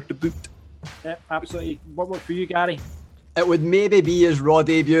surprise winner to boot. Yeah, absolutely. What worked for you, Gary? It would maybe be his Raw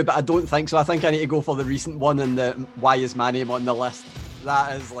debut, but I don't think so. I think I need to go for the recent one and the why is my name on the list.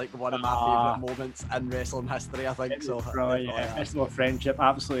 That is like one of my favourite moments in wrestling history, I think. So, Festival of Friendship,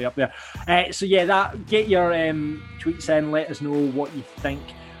 absolutely up there. So yeah, get your tweets in. Let us know what you think.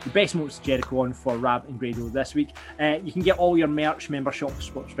 The best moments of Jericho on for Rab and Grado this week. You can get all your merch, membership,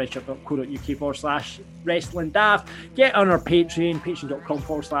 sportspreadshirt.co.uk/wrestlingdaft. Get on our Patreon,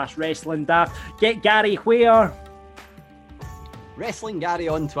 patreon.com/wrestlingdaft. Get Gary where? Wrestling Gary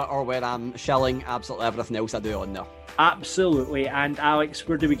on Twitter, where I'm shilling absolutely everything else I do on there. Absolutely. And Alex,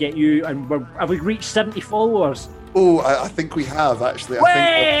 where do we get you? And have we reached 70 followers? Oh, I think we have, actually.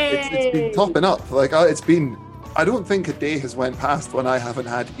 I think it's been topping up. Like, it's been... I don't think a day has went past when I haven't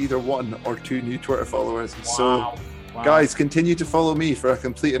had either 1 or 2 new Twitter followers. Wow. So, guys, continue to follow me for a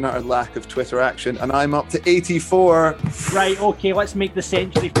complete and utter lack of Twitter action, and I'm up to 84. Right, okay, let's make the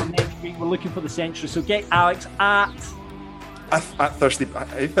century for next week. We're looking for the century. So get Alex at Thirsty.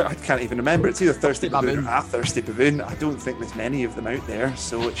 I can't even remember. It's either Thirsty Baboon or at Thirsty Baboon. I don't think there's many of them out there,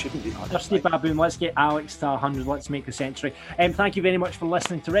 so it shouldn't be hard. Thirsty Baboon. Let's get Alex to 100. Let's make the century. Thank you very much for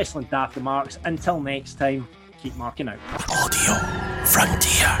listening to Wrestling Daft the Marks. Until next time, keep marking out. Audio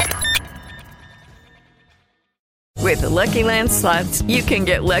Frontier. With the Lucky Land Slots, you can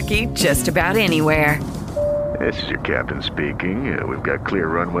get lucky just about anywhere. This is your captain speaking. We've got clear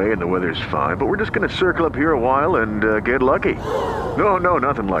runway and the weather's fine, but we're just going to circle up here a while and get lucky. No,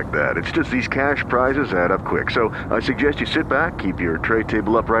 nothing like that. It's just these cash prizes add up quick. So I suggest you sit back, keep your tray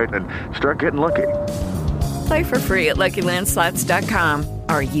table upright, and start getting lucky. Play for free at LuckyLandSlots.com.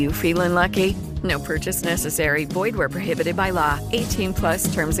 Are you feeling lucky? No purchase necessary. Void where prohibited by law.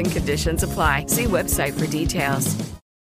 18+ terms and conditions apply. See website for details.